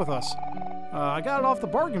some cake with us. I got it off the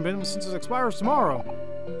bargain bin since it expires tomorrow.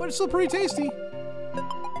 But it's still pretty tasty.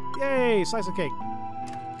 Yay, slice of cake.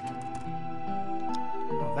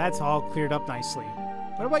 Well, that's all cleared up nicely.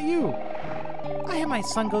 What about you? I had my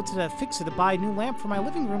son go to the fixer to buy a new lamp for my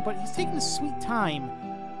living room, but he's taking his sweet time.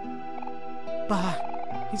 Bah,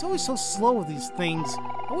 he's always so slow with these things.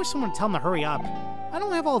 I wish someone would tell him to hurry up. I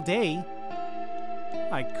don't have all day.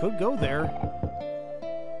 I could go there.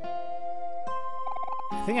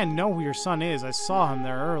 I think I know who your son is. I saw him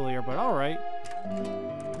there earlier, but alright.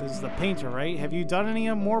 This is the painter, right? Have you done any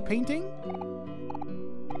more painting?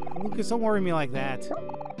 Lucas, don't worry me like that.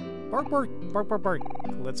 Bark, bark, bark, bark, bark.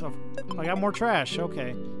 Let's. I got more trash.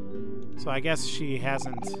 Okay. So I guess she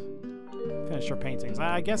hasn't finished her paintings.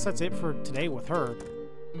 I guess that's it for today with her.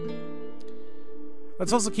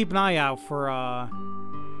 Let's also keep an eye out for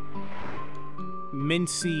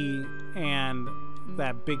Mincy and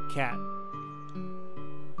that big cat.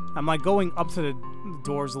 I'm like going up to the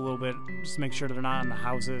doors a little bit just to make sure they're not in the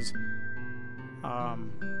houses.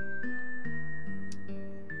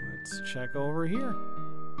 Let's check over here.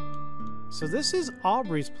 So this is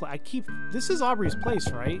Aubrey's place. This is Aubrey's place,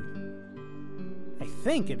 right? I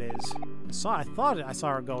think it is. I thought I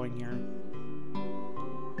saw her going here.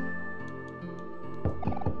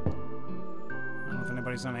 I don't know if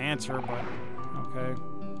anybody's gonna answer, but okay.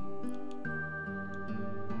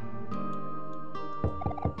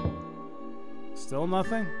 Still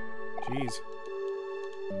nothing? Jeez.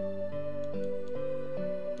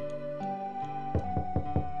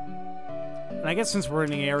 And I guess since we're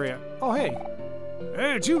in the area... Oh, hey.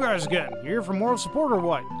 Hey, it's you guys again. You here for moral support or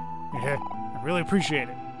what? Yeah, I really appreciate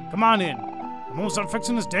it. Come on in. I'm almost done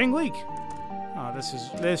fixing this dang leak. Oh,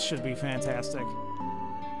 this should be fantastic.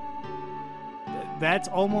 That's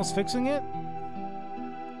almost fixing it?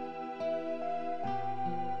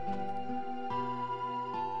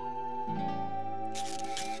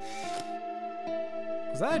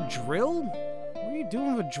 Is that a drill? What are you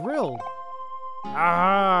doing with a drill?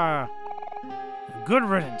 Ah! Good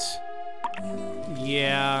riddance.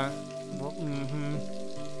 Yeah. Well,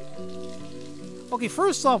 Okay,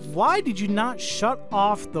 first off, why did you not shut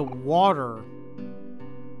off the water?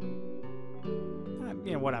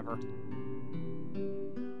 Yeah, whatever.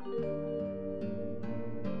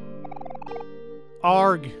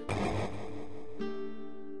 Arg.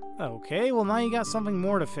 Okay, well now you got something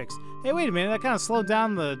more to fix. Hey, wait a minute, that kind of slowed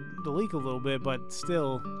down the leak a little bit, but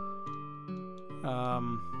still...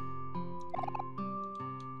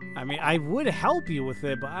 I mean, I would help you with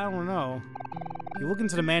it, but I don't know. You look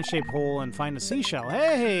into the man-shaped hole and find a seashell.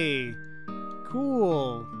 Hey!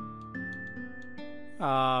 Cool.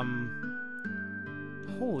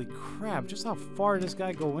 Holy crap, just how far did this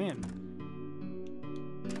guy go in?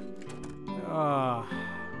 Are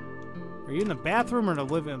you in the bathroom or in the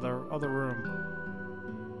other room?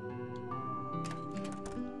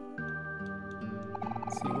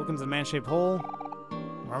 Let's see, look into the man-shaped hole.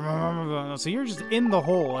 So you're just in the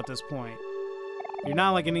hole at this point. You're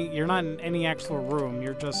not like you're not in any actual room.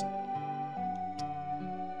 You're just...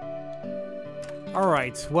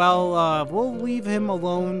 Alright, well, we'll leave him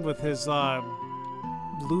alone with his,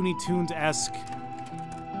 Looney Tunes-esque,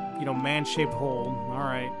 you know, man-shaped hole.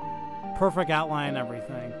 Alright. Perfect outline and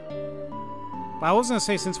everything. But I was gonna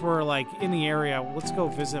say, since we're, like, in the area, let's go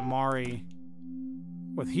visit Mari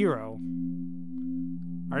with Hiro.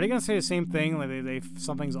 Are they gonna say the same thing? Like,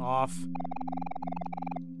 something's off?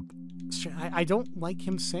 I don't like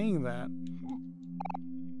him saying that.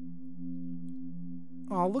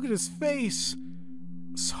 Oh, look at his face.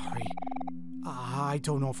 Sorry. I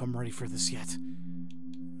don't know if I'm ready for this yet.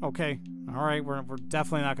 Okay. Alright, we're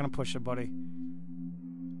definitely not gonna push it, buddy.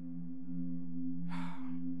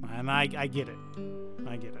 And I get it.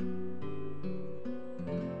 I get it.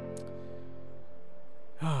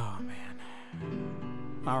 Oh, man.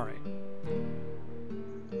 Alright.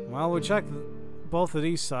 Well, we checked both of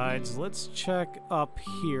these sides. Let's check up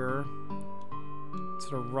here to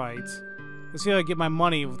the right. Let's see how I get my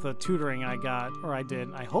money with the tutoring I got, or I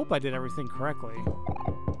did. I hope I did everything correctly.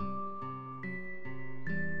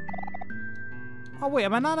 Oh wait,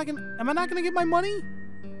 am I not gonna get my money?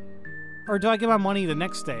 Or do I get my money the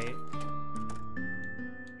next day?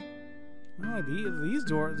 Oh, these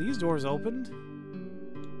doors opened.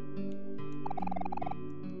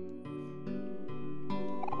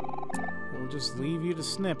 We'll just leave you to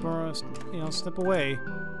snip, or you know, snip away.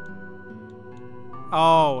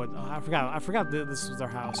 Oh, I forgot this was their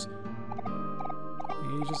house.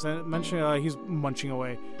 He just mentioned he's munching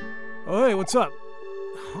away. Oh, hey, what's up?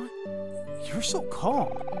 Huh? You're so calm.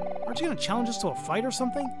 Aren't you gonna challenge us to a fight or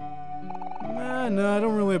something? No, I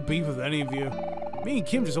don't really have beef with any of you. Me and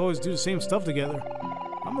Kim just always do the same stuff together.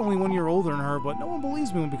 I'm only 1 year older than her, but no one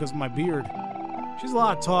believes me because of my beard. She's a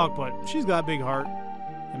lot of talk, but she's got a big heart.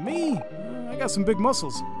 And me, I got some big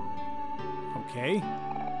muscles. Okay.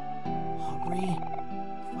 Hurry.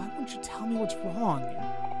 Why won't you tell me what's wrong?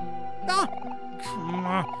 Ah! Come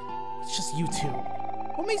on. It's just you two.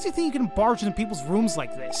 What makes you think you can barge into people's rooms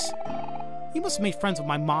like this? You must have made friends with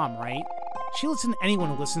my mom, right? She listens to anyone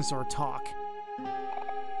who listens to her talk.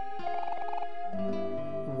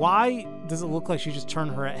 Why does it look like she just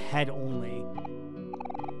turned her head only?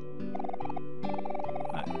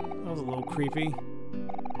 That was a little creepy.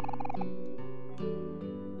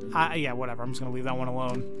 Yeah, whatever. I'm just gonna leave that one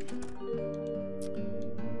alone.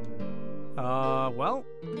 Well,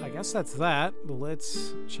 I guess that's that.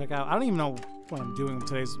 Let's check out... I don't even know what I'm doing with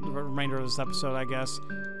today's remainder of this episode, I guess.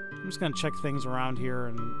 I'm just gonna check things around here,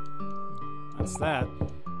 and that's that.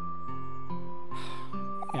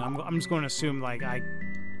 Yeah, I'm just going to assume, like, I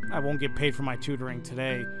won't get paid for my tutoring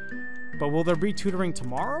today. But will there be tutoring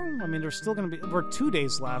tomorrow? I mean, there's still going to be... We're 2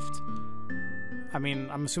 days left. I mean,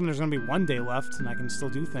 I'm assuming there's going to be 1 day left, and I can still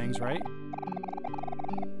do things, right?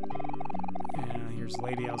 And here's the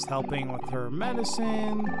lady I was helping with her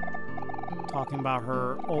medicine. Talking about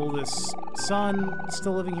her oldest son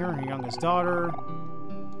still living here, her youngest daughter.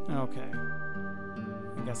 Okay.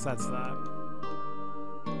 I guess that's that.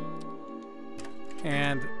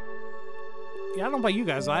 And yeah, I don't know about you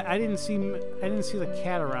guys. I didn't see the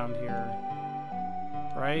cat around here,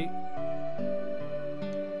 right?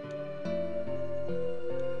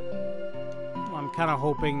 I'm kind of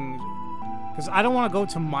hoping, because I don't want to go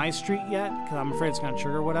to my street yet, because I'm afraid it's gonna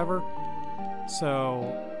trigger whatever. So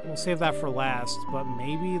we'll save that for last. But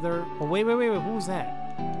maybe there. Oh wait! Who was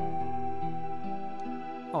that?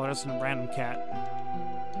 Oh, that's a random cat.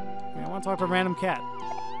 Yeah, I want to talk to a random cat.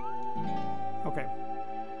 Okay.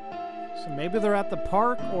 So maybe they're at the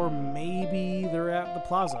park, or maybe they're at the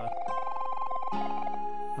plaza.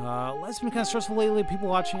 Life's been kind of stressful lately. People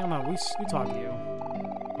watching, I don't know, we talk to you.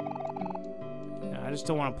 Yeah, I just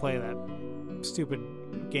don't want to play that stupid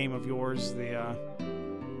game of yours, the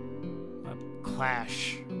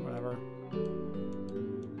Clash, whatever.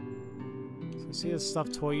 So see this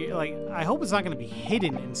stuffed toy, like, I hope it's not going to be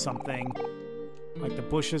hidden in something, like the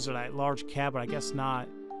bushes or that large cat, but I guess not.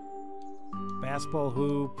 Basketball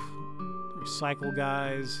hoop, recycle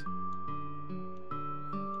guys.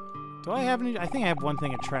 Do I have any? I think I have one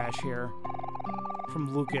thing of trash here.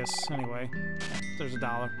 From Lucas, anyway. There's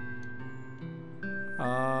 $1.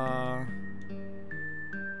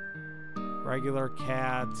 Regular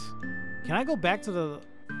cat. Can I go back to the...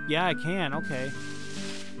 Yeah, I can, okay.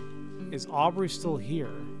 Is Aubrey still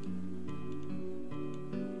here?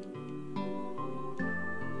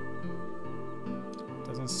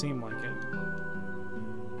 Doesn't seem like it.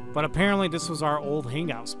 But apparently this was our old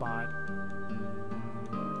hangout spot.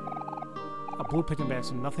 A blue picnic bag,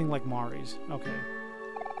 so nothing like Mari's. Okay.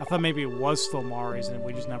 I thought maybe it was still Mari's and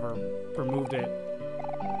we just never removed it.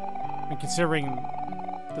 And considering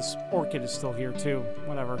this orchid is still here too.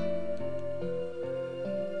 Whatever.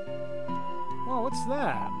 Well, What's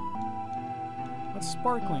that? What's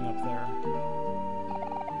sparkling up there?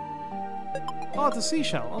 Oh, it's a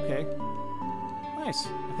seashell. Okay. Nice.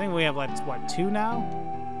 I think we have, like, what, 2 now?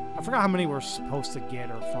 I forgot how many we're supposed to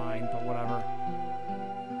get or find, but whatever.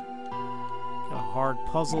 Got a hard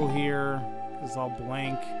puzzle here. It's all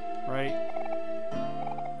blank, right?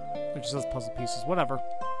 Which says puzzle pieces. Whatever.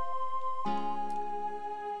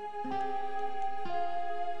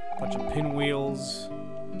 Bunch of pinwheels.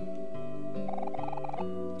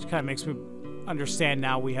 Which kind of makes me understand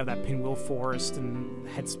now we have that pinwheel forest and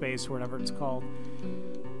headspace or whatever it's called.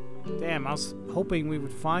 Damn, I was hoping we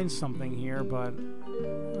would find something here, but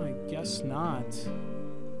I guess not.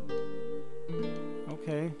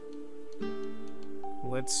 Okay.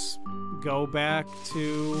 Let's go back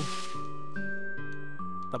to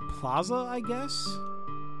the plaza, I guess?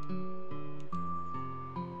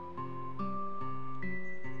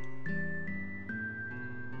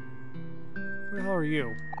 Who the hell are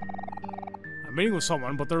you? I'm meeting with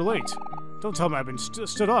someone, but they're late. Don't tell me I've been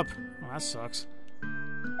stood up. Oh, that sucks. You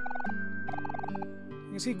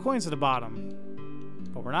can see coins at the bottom.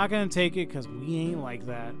 But we're not going to take it because we ain't like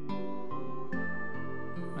that.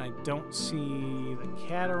 I don't see the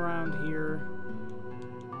cat around here.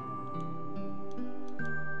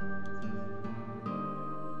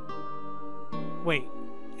 Wait,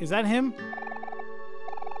 is that him?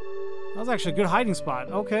 That was actually a good hiding spot.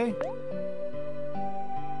 Okay.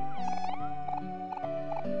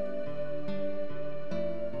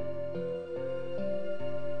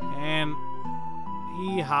 And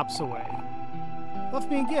he hops away. Left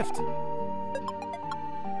me a gift.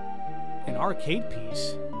 An arcade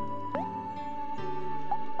piece.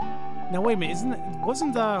 Now wait a minute,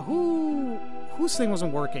 wasn't whose thing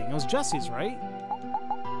wasn't working? It was Jesse's, right?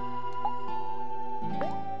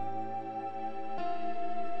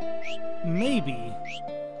 Maybe.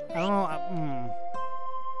 I don't know.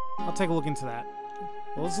 I'll take a look into that.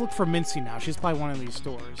 Well, let's look for Mincy now. She's probably one of these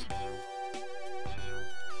stores.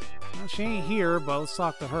 Well, she ain't here, but let's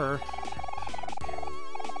talk to her.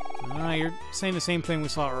 You're saying the same thing we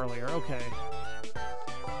saw earlier. Okay.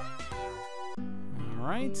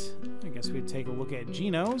 Alright. I guess we'd take a look at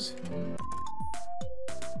Gino's.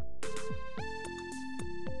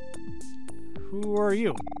 Who are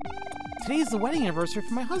you? Today's the wedding anniversary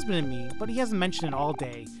for my husband and me, but he hasn't mentioned it all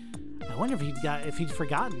day. I wonder if he'd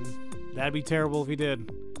forgotten. That'd be terrible if he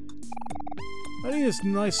did. I need this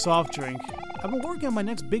nice soft drink. I've been working on my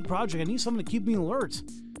next big project. I need something to keep me alert.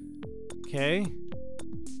 Okay.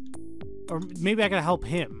 Or maybe I gotta help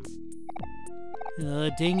him.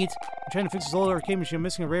 Dang it. I'm trying to fix this old arcade machine. I'm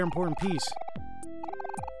missing a rare important piece.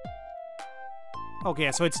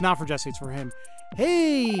 Okay, so it's not for Jesse, it's for him.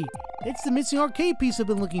 Hey! It's the missing arcade piece I've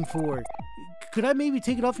been looking for. Could I maybe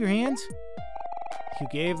take it off your hands? You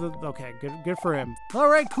gave the... Okay, good for him.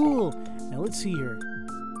 Alright, cool. Now let's see here.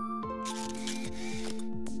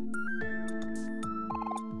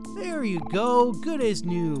 There you go. Good as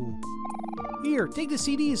new. Here, take the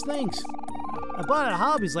CD as thanks. I bought it at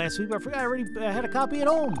Hobbies last week, but I forgot I already had a copy at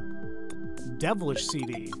home. Devilish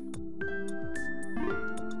CD.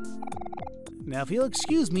 Now, if you'll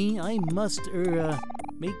excuse me, I must,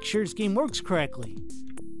 make sure this game works correctly.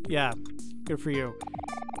 Yeah, good for you.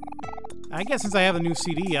 I guess since I have a new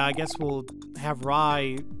CD, I guess we'll have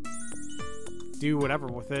Rai do whatever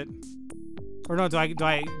with it. Or no, do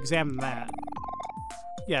I examine that?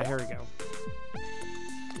 Yeah, here we go.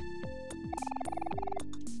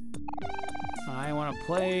 I want to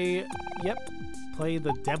play... Yep, play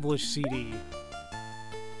the Devilish CD.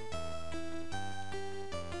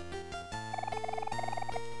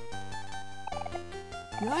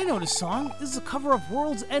 Yeah, I know this song. This is a cover of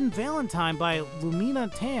World's End Valentine by Lumina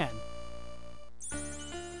Tan.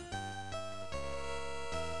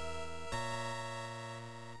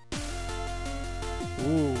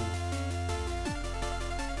 Ooh.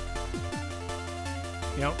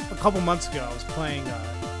 You know, a couple months ago, I was playing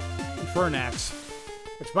Infernax,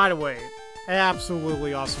 which, by the way,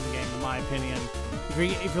 absolutely awesome game in my opinion.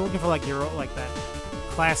 If you're looking for like that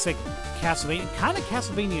classic Castlevania, kind of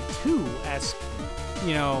Castlevania 2-esque,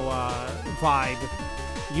 you know, vibe,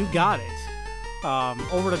 you got it.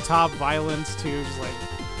 Over the top violence too, just like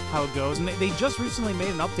how it goes. And they just recently made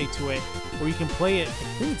an update to it where you can play it. I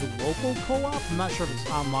think it's local co-op. I'm not sure if it's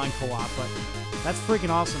online co-op, but that's freaking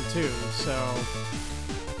awesome too. So,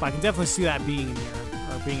 but I can definitely see that being in here,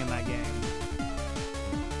 or being in that game.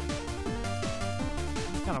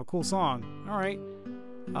 Kind of a cool song. All right.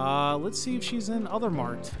 Let's see if she's in Other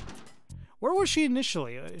Mart. Where was she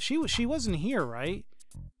initially? She wasn't here, right?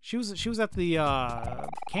 She was at the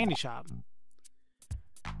candy shop.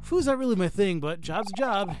 Food's not really my thing, but job's a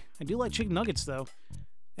job. I do like chicken nuggets, though.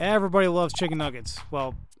 Everybody loves chicken nuggets.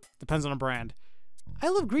 Well, depends on the brand. I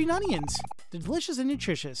love green onions. They're delicious and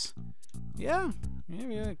nutritious. Yeah.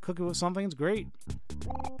 Cook it with something, it's great.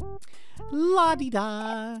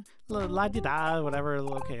 La-di-da. La-di-da, whatever.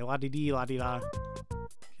 Okay, la-di-dee, la-di-da.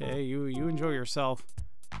 Okay, you enjoy yourself.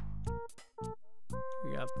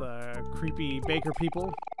 We got the creepy baker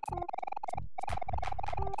people.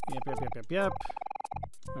 Yep.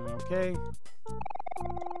 Okay.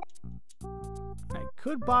 I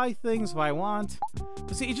could buy things if I want.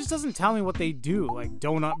 But see, it just doesn't tell me what they do. Like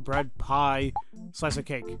donut, bread, pie, slice of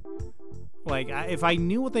cake. Like, if I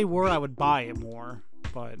knew what they were, I would buy it more.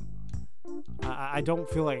 But I don't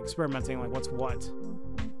feel like experimenting, like what's what.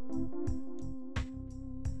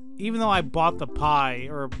 Even though I bought the pie,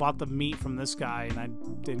 or bought the meat from this guy, and I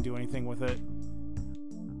didn't do anything with it.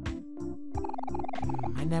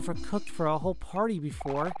 I never cooked for a whole party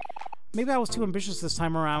before. Maybe I was too ambitious this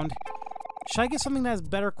time around. Should I get something that has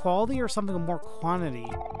better quality or something with more quantity?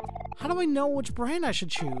 How do I know which brand I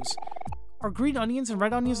should choose? Are green onions and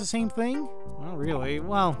red onions the same thing? Not really.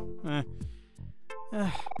 Well,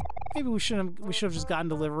 maybe we should have just gotten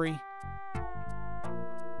delivery.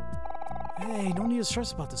 Hey, no need to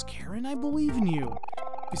stress about this, Karen. I believe in you.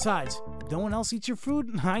 Besides, if no one else eats your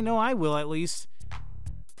food, I know I will at least.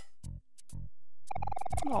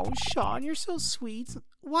 Oh, Sean, you're so sweet.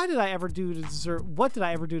 What did I ever do to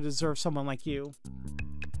deserve someone like you?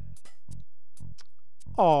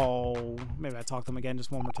 Oh, maybe I talk to them again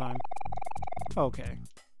just one more time. Okay.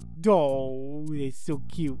 Oh, they're so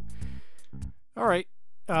cute. All right.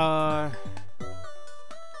 Well,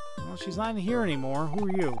 she's not in here anymore. Who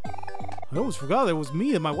are you? I almost forgot it was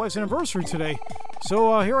me and my wife's anniversary today.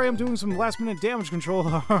 So here I am doing some last-minute damage control.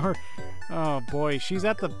 Oh boy, I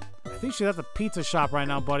think she's at the pizza shop right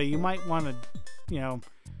now, buddy. You might want to,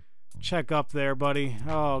 check up there, buddy.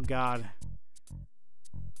 Oh God.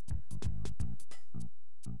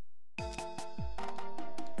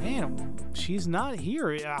 Man, she's not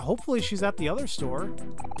here. Hopefully she's at the other store.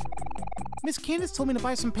 Miss Candace told me to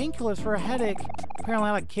buy some painkillers for a headache. Apparently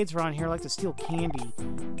a lot of kids around here like to steal candy.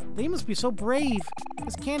 They must be so brave.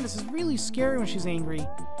 Miss Candace is really scary when she's angry.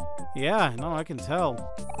 Yeah, no, I can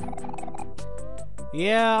tell.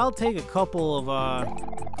 Yeah, I'll take a couple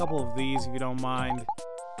of these if you don't mind.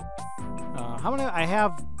 How many? I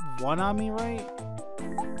have one on me, right?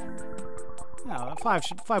 No,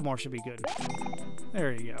 five more should be good.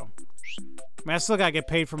 There you go. I mean, I still gotta get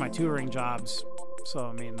paid for my tutoring jobs, so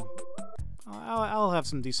I mean, I'll have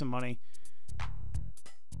some decent money.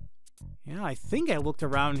 Yeah, I think I looked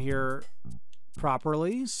around here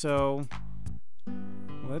properly, so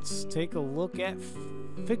let's take a look at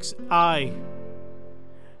Fix I.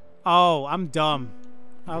 Oh, I'm dumb.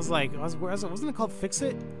 I was like, wasn't it called Fix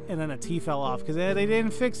It? And then a T fell off because they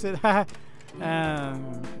didn't fix it. Okay. I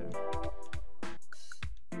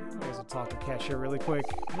guess I'll talk to cashier really quick.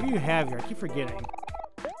 What do you have here? I keep forgetting.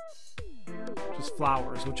 Just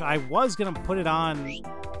flowers, which I was gonna put it on,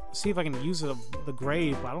 see if I can use it the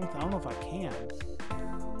grave, but I don't know if I can.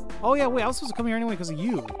 Oh yeah, wait, I was supposed to come here anyway because of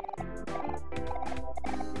you.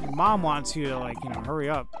 Your mom wants you to, like, hurry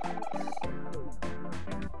up.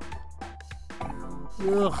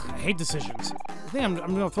 Ugh, I hate decisions. I think I'm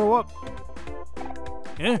gonna throw up.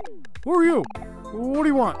 Yeah? Who are you? What do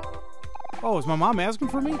you want? Oh, is my mom asking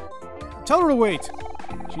for me? Tell her to wait.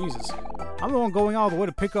 Jesus. I'm the one going all the way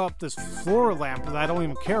to pick up this floor lamp that I don't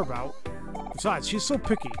even care about. Besides, she's so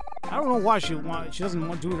picky. I don't know why she doesn't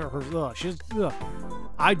want to do it herself.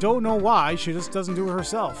 I don't know why she just doesn't do it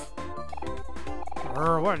herself.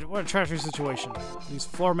 What a trashy situation. These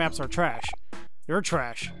floor maps are trash. You're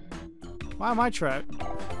trash. Why am I trash?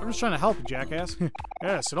 I'm just trying to help you, jackass.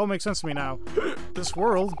 Yes, it all makes sense to me now. This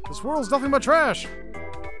world's nothing but trash.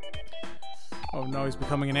 Oh no, he's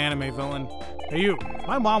becoming an anime villain. Hey you,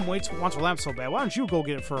 my mom wants her lamp so bad. Why don't you go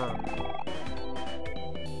get it for her?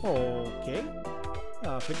 Okay.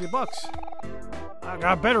 $50. I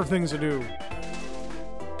got better things to do.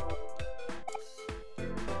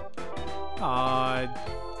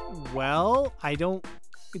 Well,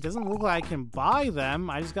 it doesn't look like I can buy them.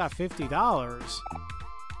 I just got $50.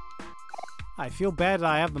 I feel bad that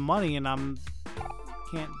I have the money and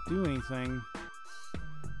can't do anything.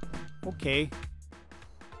 Okay.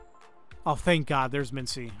 Oh, thank God, there's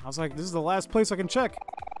Mincy. I was like, this is the last place I can check.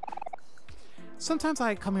 Sometimes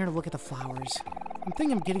I come here to look at the flowers. I'm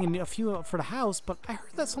thinking of getting a few for the house, but I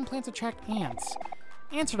heard that some plants attract ants.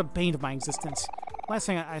 Ants are the bane of my existence. Last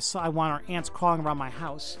thing I saw, I want are ants crawling around my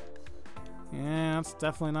house. Yeah, that's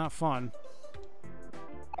definitely not fun.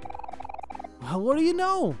 Well, what do you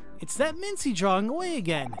know? It's that Mincy drawing away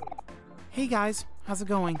again. Hey guys, how's it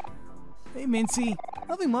going? Hey Mincy,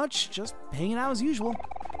 nothing much, just hanging out as usual.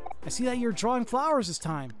 I see that you're drawing flowers this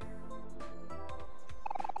time.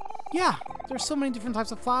 Yeah, there's so many different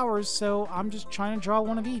types of flowers, so I'm just trying to draw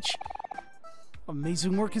one of each.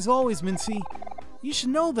 Amazing work as always, Mincy. You should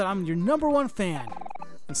know that I'm your #1 fan,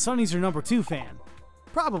 and Sunny's your #2 fan.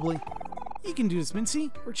 Probably. You can do this,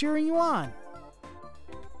 Mincy. We're cheering you on.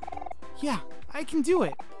 Yeah, I can do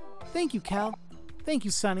it. Thank you, Cal. Thank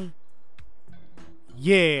you, Sunny.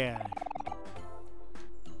 Yeah.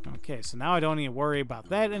 Okay, so now I don't need to worry about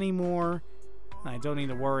that anymore. I don't need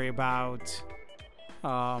to worry about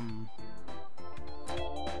the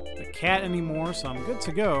cat anymore, so I'm good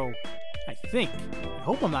to go. I think. I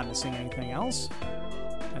hope I'm not missing anything else.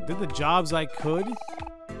 I did the jobs I could.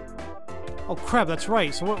 Oh crap, that's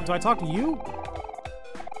right. So what, do I talk to you?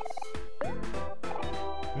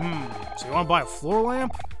 So you want to buy a floor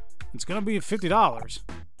lamp? It's gonna be $50.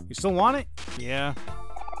 You still want it? Yeah.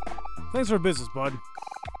 Thanks for business, bud.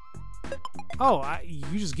 Oh,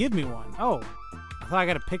 you just give me one. Oh, I thought I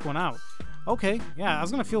gotta pick one out. Okay, yeah, I was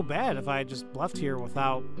gonna feel bad if I just left here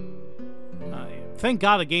without... thank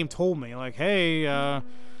God the game told me, like, hey, that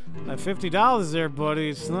 $50 there, buddy,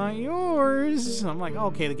 it's not yours. I'm like,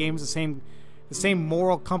 okay, the game's the same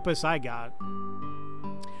moral compass I got.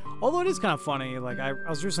 Although it is kind of funny, like, I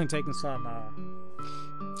was recently taking some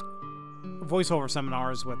voiceover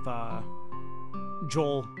seminars with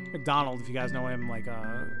Joel McDonald, if you guys know him, like,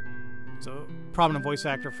 he's a prominent voice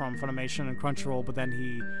actor from Funimation and Crunchyroll, but then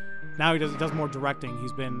now he does more directing.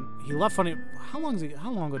 He left how long did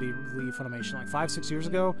he leave Funimation? Like 5-6 years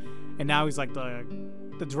ago, and now he's like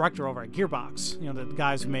the director over at Gearbox. You know, the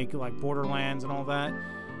guys who make like Borderlands and all that.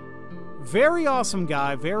 Very awesome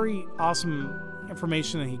guy. Very awesome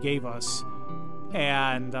information that he gave us,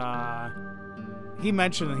 and he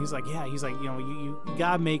mentioned, and he's like, you know, you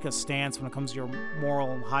gotta make a stance when it comes to your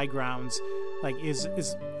moral high grounds. Like, is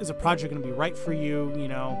a project gonna be right for you? You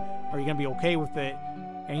know, are you gonna be okay with it?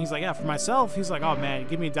 And he's like, yeah, for myself, he's like, oh man,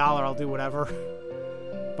 give me $1, I'll do whatever.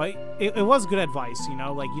 But it was good advice, you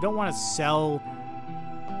know, like, you don't want to sell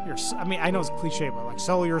your, I mean, I know it's cliche, but like,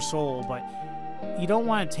 sell your soul, but you don't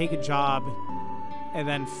want to take a job and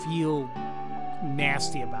then feel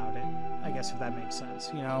nasty about it, I guess, if that makes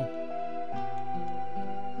sense, you know.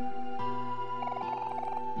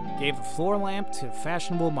 Gave a floor lamp to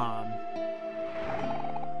fashionable mom.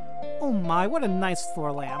 Oh my, what a nice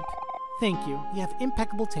floor lamp. Thank you. You have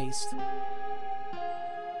impeccable taste.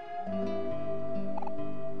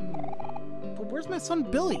 But where's my son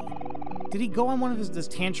Billy? Did he go on one of his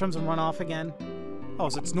tantrums and run off again? Oh,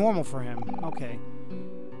 so it's normal for him. Okay.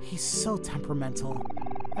 He's so temperamental.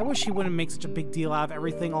 I wish he wouldn't make such a big deal out of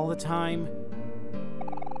everything all the time.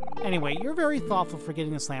 Anyway, you're very thoughtful for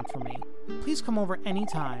getting this lamp for me. Please come over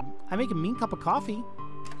anytime. I make a mean cup of coffee.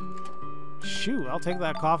 Shoot, I'll take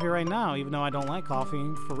that coffee right now, even though I don't like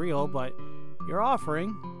coffee, for real, but you're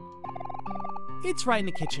offering. It's right in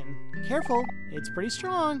the kitchen. Careful, it's pretty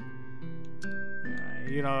strong.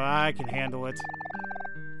 You know, I can handle it.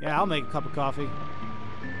 Yeah, I'll make a cup of coffee.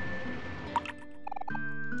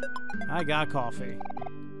 I got coffee.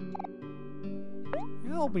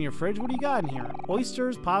 You open your fridge, what do you got in here?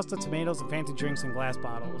 Oysters, pasta, tomatoes, and fancy drinks in glass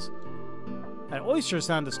bottles. Oysters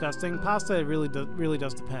sound disgusting. Pasta, it really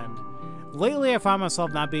does depend. Lately, I found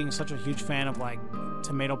myself not being such a huge fan of, like,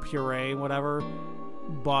 tomato puree, whatever.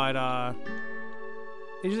 But,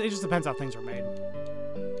 it just depends how things are made.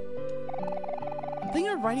 I'm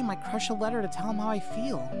thinking of writing my crush a letter to tell him how I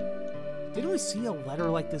feel. Didn't we see a letter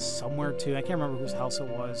like this somewhere, too? I can't remember whose house it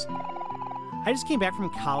was. I just came back from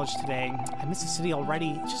college today. I miss the city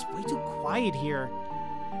already. It's just way too quiet here.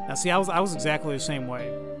 Now, see, I was exactly the same way.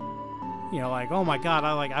 You know, like, oh my god,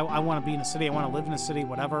 I want to be in the city, I want to live in the city,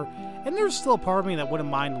 whatever. And there's still a part of me that wouldn't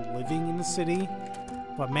mind living in the city.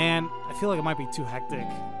 But man, I feel like it might be too hectic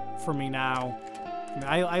for me now. I mean,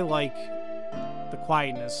 I like the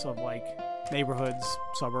quietness of, like, neighborhoods,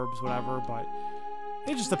 suburbs, whatever, but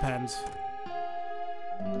it just depends.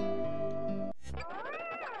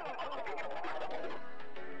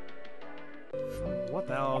 What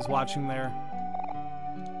the hell I was watching there?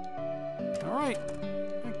 Alright.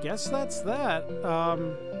 Guess that's that. I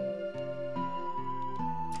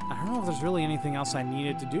don't know if there's really anything else I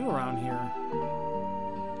needed to do around here.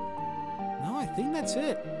 No, I think that's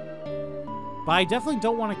it. But I definitely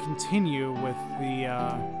don't want to continue with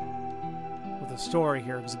the story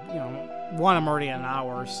here because, you know, one, I'm already at an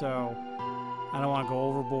hour, so I don't want to go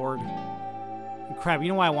overboard. And crap, you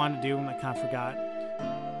know what I wanted to do and I kind of forgot?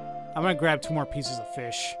 I'm gonna grab 2 more pieces of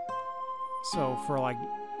fish. So for like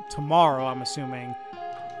tomorrow, I'm assuming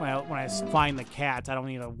when I find the cat, I don't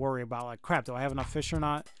need to worry about, like, crap, do I have enough fish or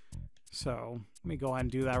not? So, let me go ahead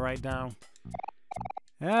and do that right now.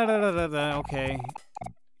 Okay.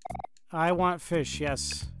 I want fish,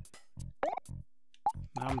 yes.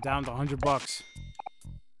 Now I'm down to $100.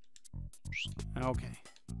 Okay.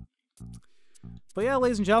 But yeah,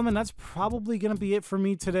 ladies and gentlemen, that's probably going to be it for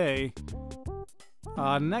me today.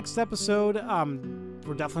 Next episode,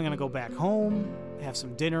 we're definitely going to go back home, have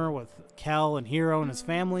some dinner with Kel and Hero and his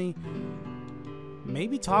family.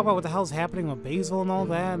 Maybe talk about what the hell's happening with Basil and all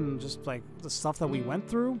that, and just like the stuff that we went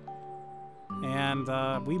through. And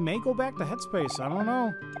we may go back to Headspace, I don't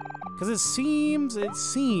know. Because it seems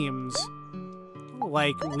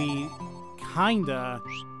like we kinda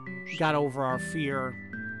got over our fear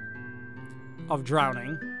of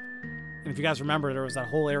drowning. And if you guys remember, there was that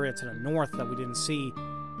whole area to the north that we didn't see.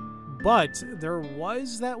 But there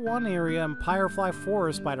was that one area in Firefly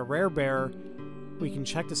Forest by the Rare Bear. We can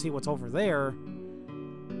check to see what's over there.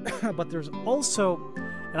 But there's also,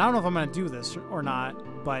 and I don't know if I'm going to do this or not,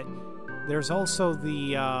 but there's also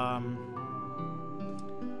the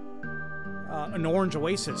an orange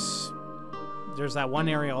oasis. There's that one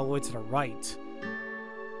area all the way to the right.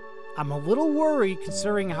 I'm a little worried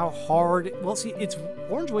considering how hard... Well, see,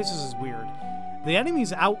 Orange Oasis is weird. The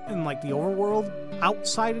enemies out in, like, the overworld,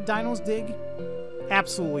 outside of Dino's Dig,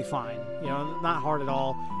 absolutely fine. You know, not hard at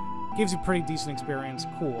all. Gives you pretty decent experience.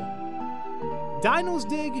 Cool. Dino's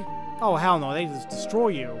Dig? Oh, hell no. They just destroy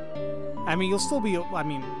you. I mean, you'll still be... I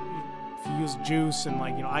mean, if you use juice and,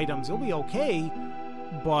 like, you know, items, you'll be okay,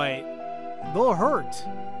 but they'll hurt.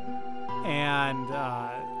 And,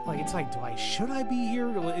 like, it's like, should I be here?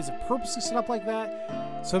 Is it purposely set up like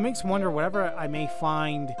that? So it makes me wonder, whatever I may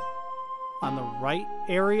find on the right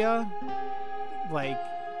area, like,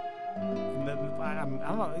 I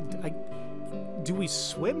don't know, do we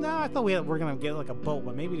swim now? I thought we were going to get, like, a boat,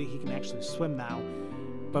 but maybe he can actually swim now.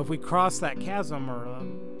 But if we cross that chasm or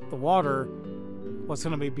the water, what's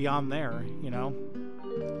going to be beyond there, you know?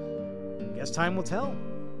 I guess time will tell.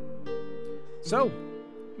 So,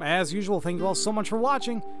 as usual, thank you all so much for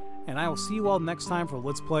watching, and I will see you all next time for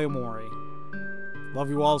Let's Play Omori. Love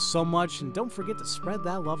you all so much, and don't forget to spread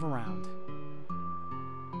that love around.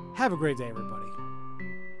 Have a great day, everybody.